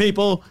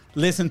 People,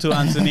 listen to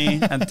Anthony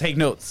and take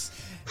notes.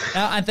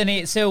 Now,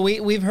 Anthony, so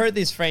we've heard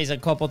this phrase a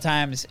couple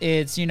times.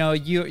 It's, you know,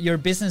 your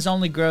business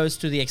only grows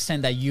to the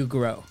extent that you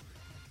grow.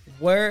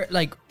 What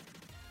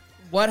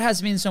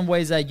has been some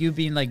ways that you've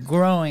been like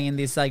growing in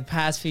these like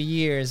past few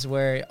years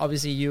where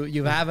obviously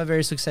you have a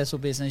very successful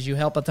business, you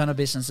help a ton of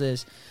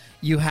businesses,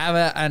 you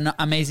have an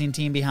amazing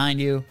team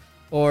behind you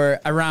or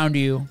around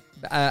you,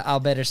 I'll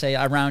better say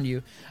around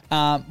you.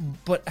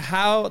 But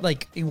how,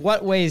 like, in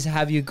what ways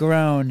have you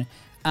grown?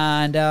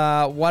 And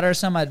what are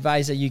some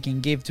advice that you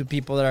can give to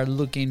people that are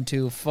looking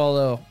to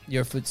follow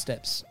your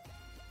footsteps?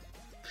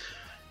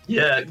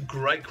 Yeah,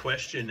 great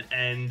question.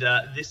 And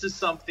this is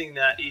something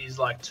that is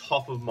like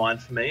top of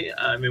mind for me.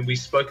 I mean, we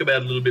spoke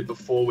about it a little bit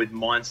before with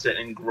mindset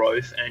and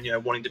growth and, you know,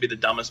 wanting to be the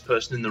dumbest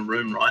person in the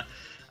room, right?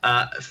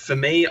 For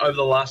me, over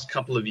the last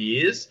couple of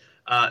years,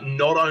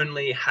 not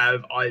only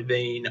have I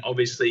been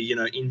obviously, you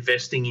know,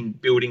 investing in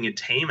building a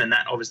team, and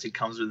that obviously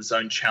comes with its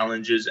own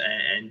challenges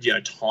and, you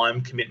know,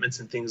 time commitments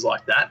and things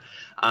like that.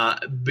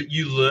 But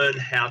you learn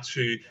how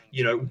to,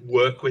 you know,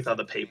 work with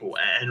other people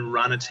and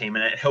run a team,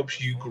 and it helps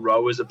you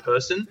grow as a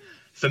person.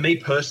 For me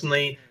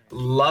personally,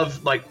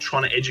 love like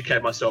trying to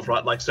educate myself,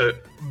 right? Like, so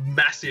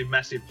massive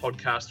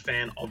podcast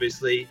fan,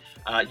 obviously,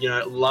 you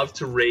know, love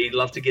to read,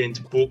 love to get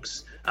into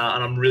books.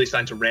 And I'm really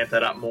starting to ramp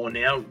that up more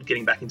now,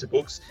 getting back into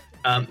books.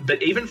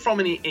 But even from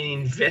an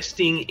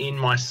investing in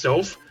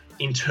myself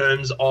in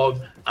terms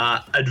of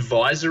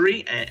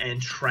advisory and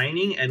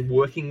training and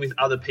working with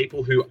other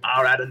people who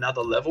are at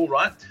another level,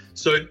 right?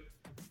 So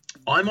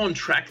I'm on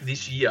track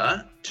this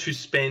year to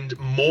spend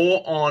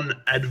more on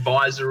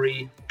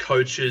advisory,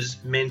 coaches,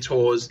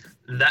 mentors,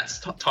 that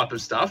type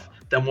of stuff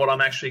than what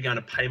I'm actually going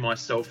to pay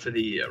myself for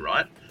the year,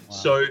 right? Wow.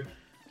 So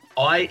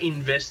I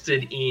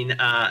invested in,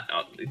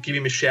 give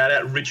him a shout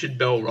out, Richard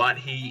Bell, right?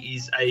 He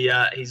is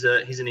he's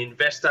an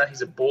investor,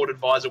 he's a board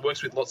advisor,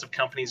 works with lots of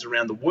companies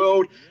around the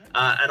world.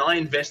 And I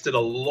invested a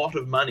lot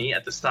of money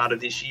at the start of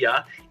this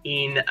year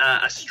in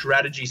a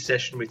strategy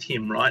session with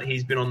him, right?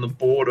 He's been on the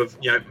board of,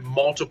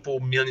 multiple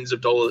millions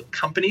of dollar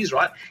companies,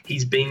 right?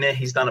 He's been there,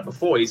 he's done it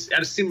before. He's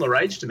at a similar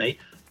age to me,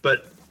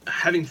 but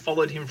having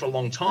followed him for a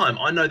long time,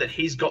 I know that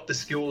he's got the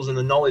skills and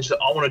the knowledge that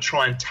I want to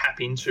try and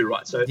tap into,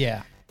 right? So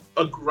Yeah.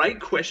 a great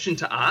question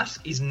to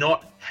ask is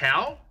not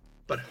how,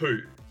 but who,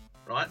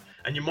 right?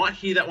 And you might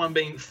hear that one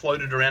being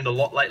floated around a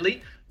lot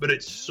lately, but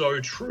it's so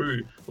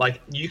true.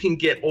 Like, you can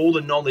get all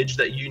the knowledge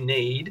that you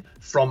need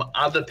from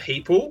other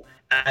people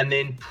and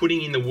then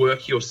putting in the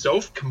work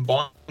yourself,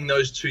 combining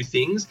those two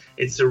things,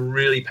 it's a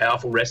really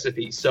powerful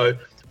recipe. So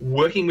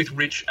working with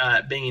Rich,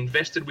 being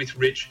invested with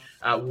Rich,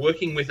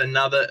 working with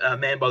another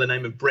man by the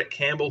name of Brett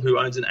Campbell, who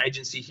owns an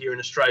agency here in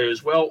Australia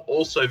as well,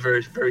 also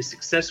very, very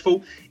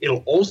successful.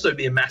 It'll also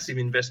be a massive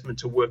investment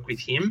to work with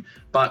him.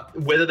 But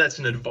whether that's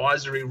an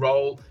advisory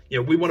role,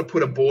 we want to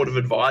put a board of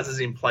advisors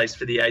in place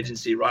for the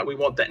agency, right? We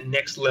want that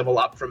next level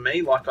up from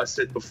me, like I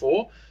said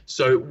before.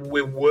 So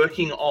we're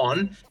working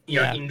on,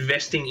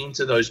 investing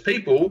into those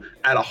people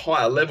at a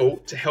higher level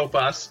to help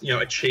us,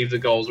 achieve the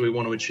goals we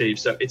want to achieve.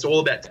 So it's all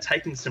about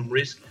taking some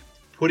risk,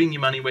 putting your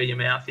money where your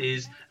mouth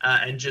is,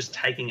 and just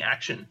taking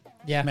action.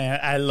 Yeah. Man,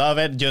 I love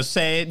it. Just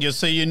say it, just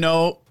so you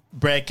know,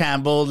 Brett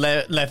Campbell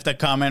left a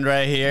comment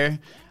right here.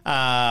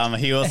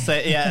 He will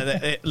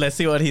say, let's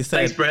see what he said.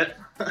 Thanks, Brett.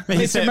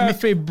 Mr.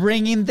 Murphy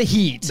bringing the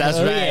heat. That's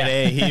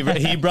right. Yeah.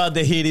 He brought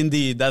the heat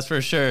indeed. That's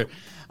for sure.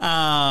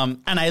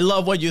 And I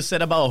love what you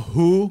said about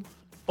who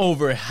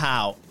over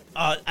how.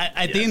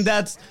 I think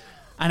that's,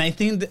 and I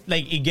think that,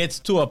 like, it gets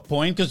to a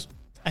point, because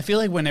I feel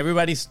like when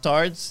everybody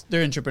starts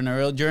their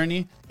entrepreneurial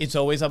journey, it's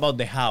always about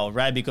the how,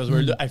 right? Because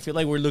I feel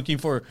like we're looking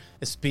for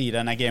speed.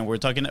 And again,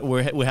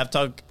 we have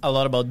talked a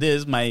lot about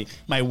this, my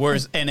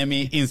worst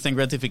enemy, instant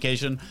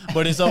gratification.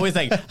 But it's always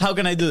like, how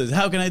can I do this?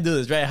 How can I do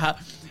this, right?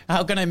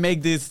 How can I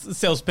make this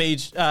sales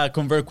page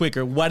convert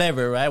quicker?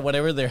 Whatever, right?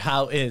 Whatever their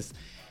how is.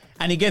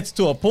 And it gets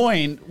to a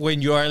point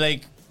when you are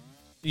like,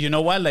 you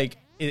know what? Like,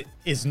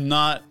 it's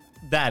not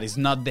that. It's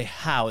not the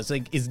how. It's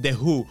like, it's the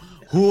who.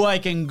 Who I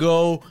can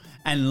go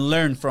and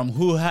learn from,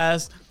 who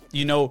has,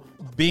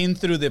 been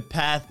through the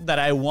path that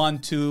I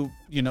want to,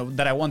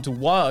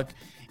 walk,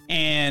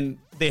 and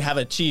they have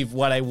achieved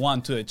what I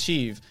want to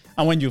achieve.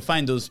 And when you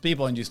find those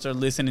people and you start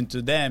listening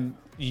to them,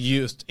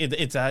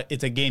 it's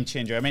a game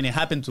changer. I mean, it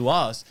happened to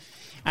us.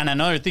 And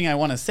another thing I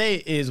want to say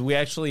is we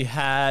actually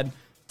had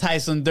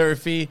Tyson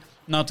Durfee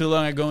not too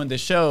long ago in the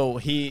show.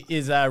 He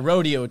is a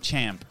rodeo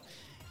champ.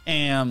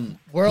 And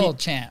World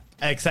champ.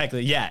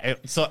 Exactly. Yeah.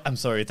 So I'm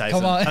sorry, Tyson.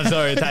 Come on. I'm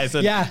sorry,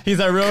 Tyson. Yeah. He's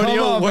a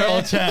rodeo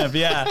world man. champ.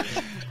 Yeah.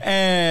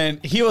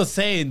 And he was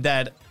saying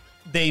that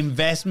the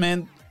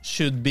investment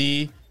should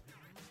be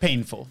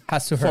painful.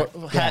 Has to hurt.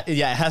 It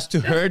has to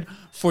hurt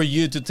for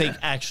you to take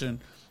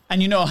action.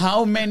 And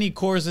how many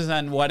courses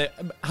and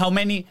how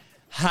many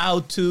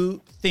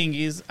how-to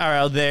thingies are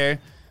out there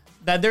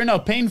that they're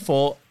not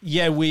painful,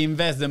 yet we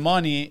invest the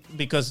money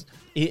because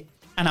it.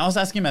 And I was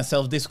asking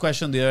myself this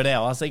question the other day.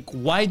 I was like,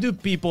 why do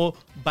people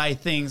buy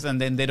things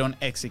and then they don't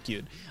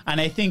execute? And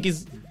I think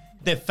it's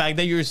the fact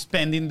that you're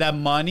spending that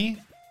money,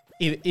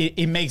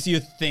 it makes you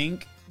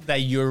think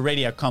that you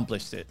already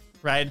accomplished it,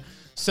 right?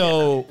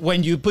 So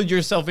when you put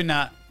yourself in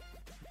a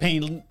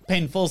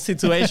painful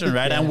situation,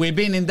 right? And we've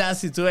been in that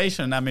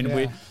situation. I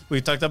mean,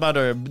 we talked about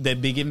the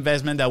big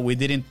investment that we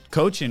did in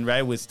coaching,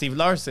 right? With Steve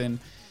Larson.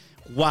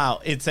 Wow,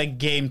 it's a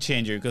game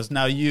changer because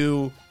now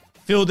you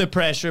feel the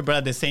pressure, but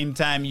at the same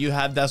time, you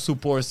have that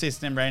support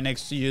system right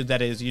next to you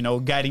that is,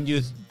 guiding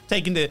you,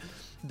 taking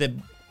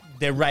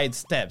the right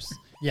steps.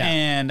 Yeah.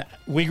 And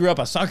we grew up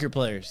as soccer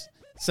players.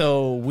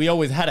 So we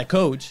always had a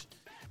coach.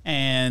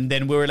 And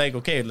then we were like,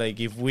 okay, like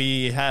if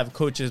we have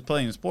coaches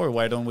playing sport,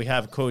 why don't we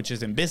have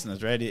coaches in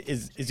business, right?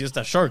 It's just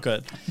a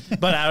shortcut.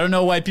 But I don't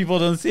know why people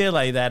don't see it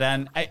like that.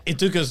 And it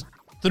took us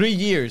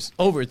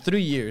over 3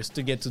 years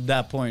to get to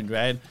that point,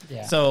 right?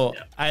 Yeah. So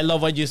I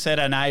love what you said,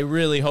 and I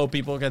really hope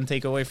people can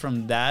take away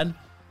from that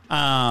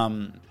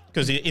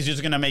because it's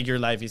just going to make your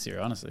life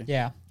easier, honestly.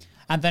 Yeah.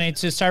 Anthony,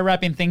 to start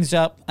wrapping things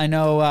up, I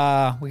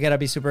know we got to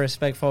be super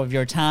respectful of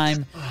your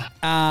time.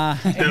 Been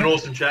an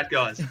awesome chat,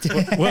 guys.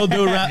 We'll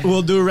do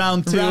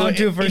round two. Round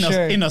two for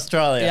sure. In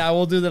Australia. Yeah,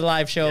 we'll do the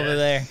live show over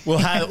there. We'll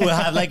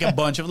have like a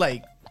bunch of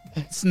like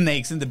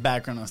snakes in the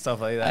background and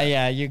stuff like that.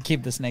 Yeah, you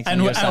keep the snakes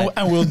on your side.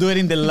 And we'll do it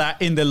in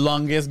the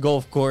longest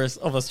golf course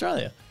of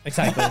Australia.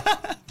 Exactly.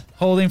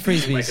 Holding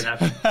frisbees. Make it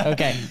happen.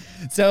 Okay.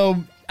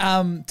 So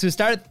to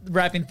start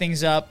wrapping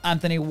things up,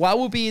 Anthony, what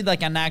would be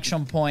like an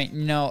action point,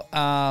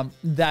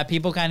 that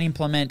people can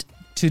implement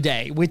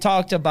today? We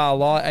talked about a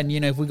lot, and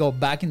if we go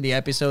back in the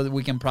episode,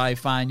 we can probably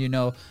find,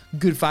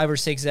 good 5 or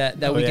 6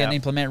 that we can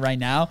implement right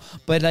now.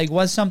 But like,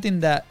 what's something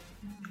that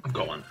I've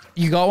got one.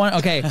 You got one?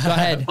 Okay, go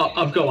ahead.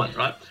 I've got one,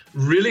 right?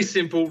 Really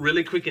simple,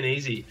 really quick and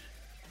easy.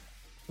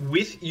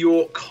 With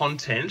your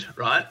content,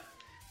 right?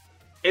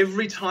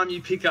 every time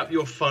you pick up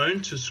your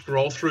phone to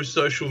scroll through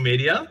social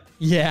media,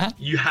 Yeah.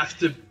 you have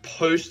to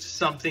post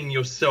something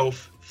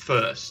yourself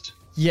first.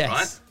 Yes.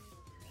 Right?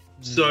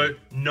 So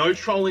no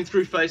trolling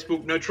through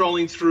Facebook, no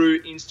trolling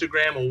through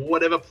Instagram or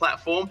whatever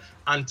platform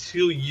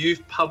until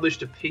you've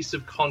published a piece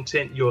of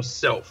content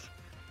yourself.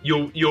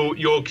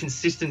 Your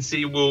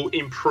consistency will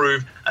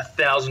improve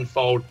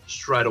 1,000-fold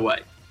straight away.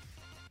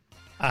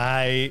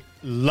 I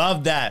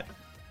love that.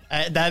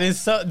 That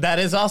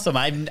is awesome.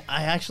 I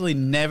actually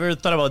never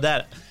thought about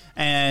that.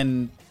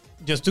 And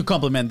just to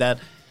complement that,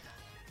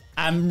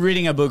 I'm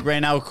reading a book right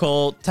now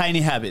called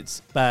Tiny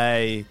Habits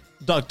by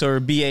Dr.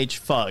 B.H.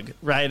 Fogg,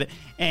 right?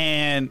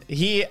 And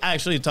he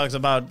actually talks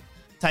about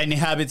tiny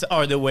habits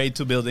are the way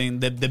to building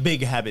the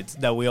big habits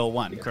that we all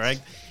want,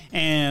 correct?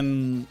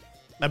 And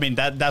I mean,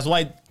 that's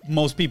why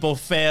most people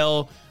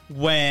fail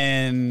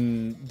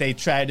when they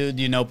try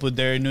to, put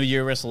their New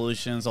Year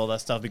resolutions, all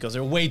that stuff, because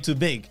they're way too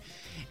big.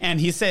 And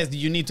he says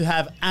you need to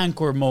have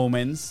anchor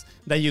moments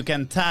that you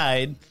can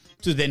tie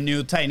to the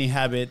new tiny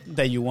habit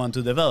that you want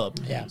to develop.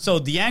 Yeah. So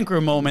the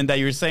anchor moment that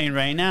you're saying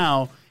right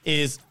now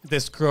is the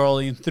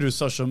scrolling through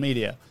social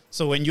media.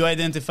 So when you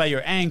identify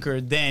your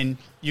anchor, then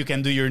you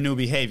can do your new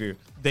behavior.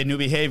 The new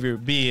behavior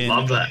being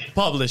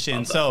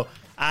publishing. So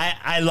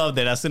I loved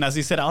it. As soon as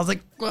he said it, I was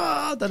like,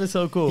 wow, that is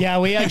so cool. Yeah,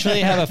 we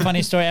actually have a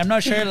funny story. I'm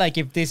not sure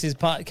if this is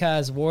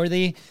podcast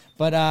worthy,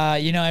 but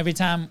every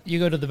time you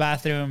go to the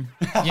bathroom,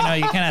 you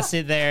kind of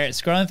sit there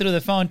scrolling through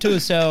the phone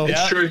too. So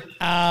It's true.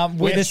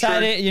 We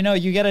decided,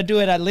 you got to do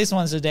it at least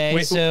once a day.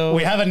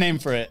 We have a name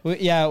for it.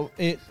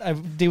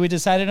 Did we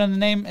decide on the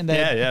name? And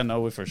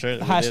We for sure.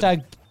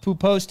 hashtag poo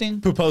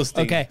posting. Poo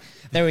posting. Okay,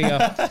 there we go.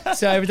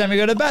 So every time you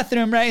go to the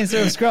bathroom, right,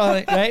 instead of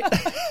scrolling, right?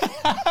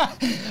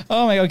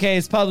 Oh my, okay,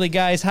 it's public,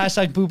 guys.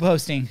 Hashtag poo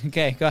posting.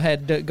 Okay, go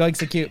ahead, go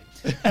execute.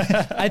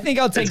 I think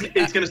I'll take.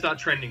 It's going to start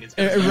trending.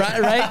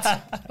 Right?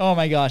 Oh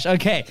my gosh.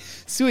 Okay,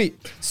 sweet.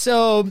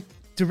 So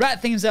to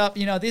wrap things up,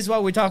 this is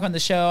what we talk on the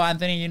show,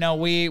 Anthony.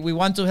 We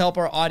want to help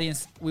our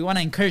audience. We want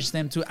to encourage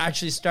them to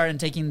actually start and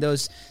taking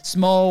those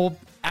small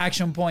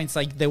action points,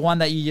 like the one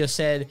that you just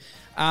said.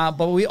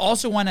 But we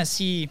also want to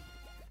see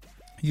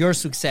your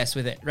success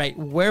with it, right?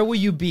 Where will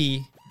you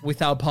be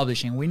without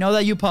publishing? We know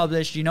that you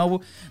publish,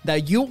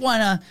 that you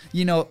want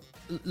to,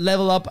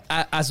 level up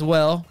as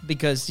well,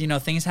 because,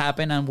 things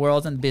happen in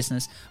world and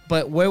business,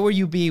 but where will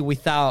you be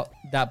without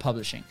that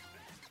publishing?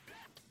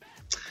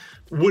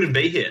 Wouldn't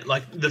be here.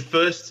 Like the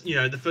first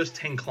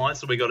 10 clients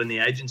that we got in the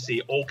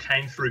agency all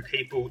came through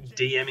people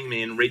DMing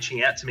me and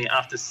reaching out to me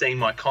after seeing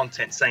my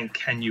content saying,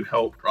 can you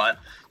help, right?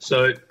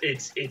 So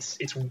it's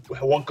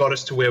what got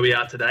us to where we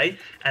are today,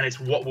 and it's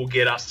what will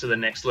get us to the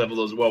next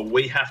level as well.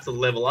 We have to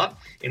level up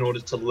in order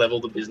to level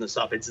the business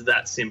up. It's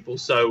that simple.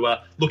 So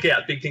look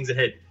out, big things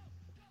ahead.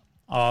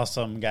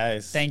 Awesome,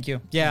 guys. Thank you.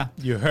 Yeah.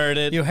 You heard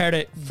it. You heard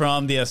it.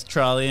 From the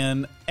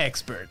Australian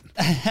expert.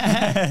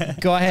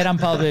 Go ahead and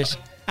publish.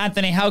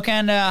 Anthony, how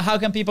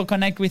can people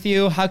connect with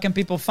you? How can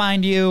people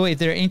find you if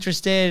they're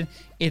interested,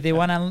 if they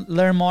want to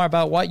learn more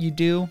about what you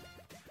do?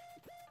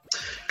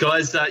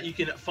 Guys, you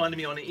can find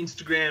me on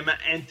Instagram,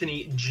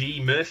 Anthony G.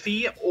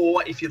 Murphy,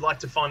 or if you'd like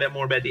to find out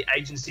more about the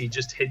agency,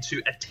 just head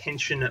to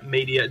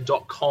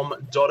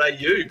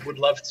attentionmedia.com.au. Would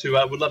love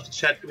to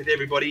chat with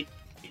everybody.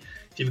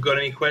 If you've got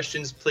any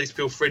questions, please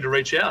feel free to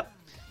reach out.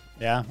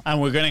 Yeah, and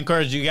we're going to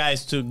encourage you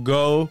guys to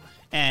go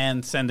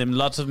and send him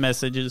lots of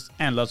messages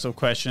and lots of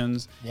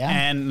questions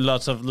and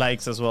lots of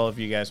likes as well if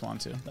you guys want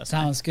to. That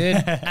sounds good.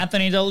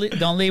 Anthony,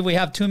 don't leave. We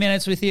have 2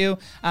 minutes with you.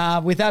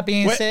 With that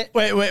being said...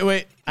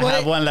 Wait. I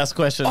have one last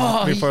question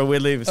before we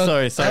leave.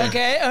 Sorry.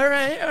 Okay, all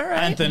right.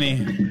 Anthony,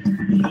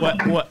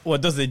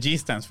 what does the G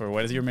stands for?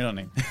 What is your middle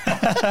name?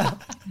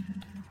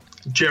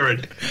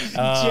 Jared.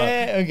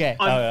 Okay.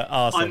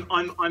 Awesome.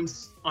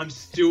 I'm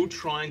still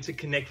trying to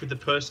connect with the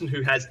person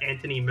who has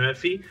Anthony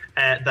Murphy,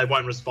 and they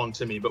won't respond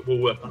to me, but we'll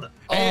work on it.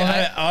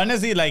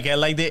 Honestly, I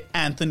like the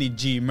Anthony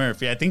G.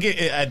 Murphy. I think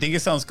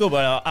it sounds cool,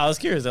 but I was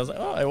curious. I was like,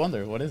 I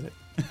wonder, what is it?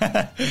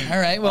 All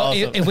right. Well,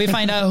 awesome. if we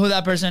find out who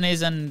that person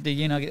is and they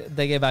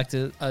get back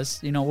to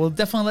us, we'll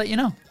definitely let you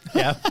know.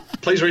 Yeah.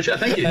 Please reach out.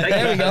 Thank you.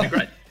 There we go. That'd be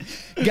great.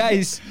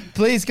 Guys,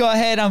 please go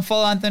ahead and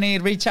follow Anthony.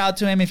 Reach out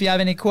to him if you have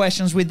any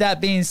questions. With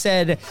that being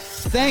said,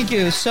 thank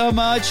you so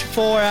much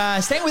for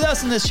staying with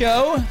us on the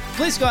show.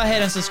 Please go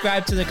ahead and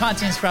subscribe to the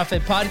Continence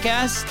Profit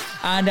podcast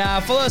and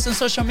follow us on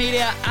social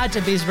media at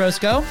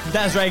 @BizBrosCo.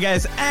 That's right,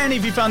 guys. And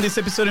if you found this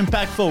episode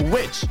impactful,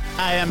 which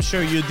I am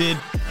sure you did,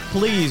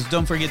 please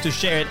don't forget to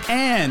share it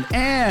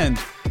and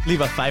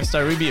leave a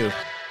 5-star review.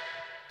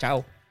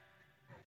 Ciao.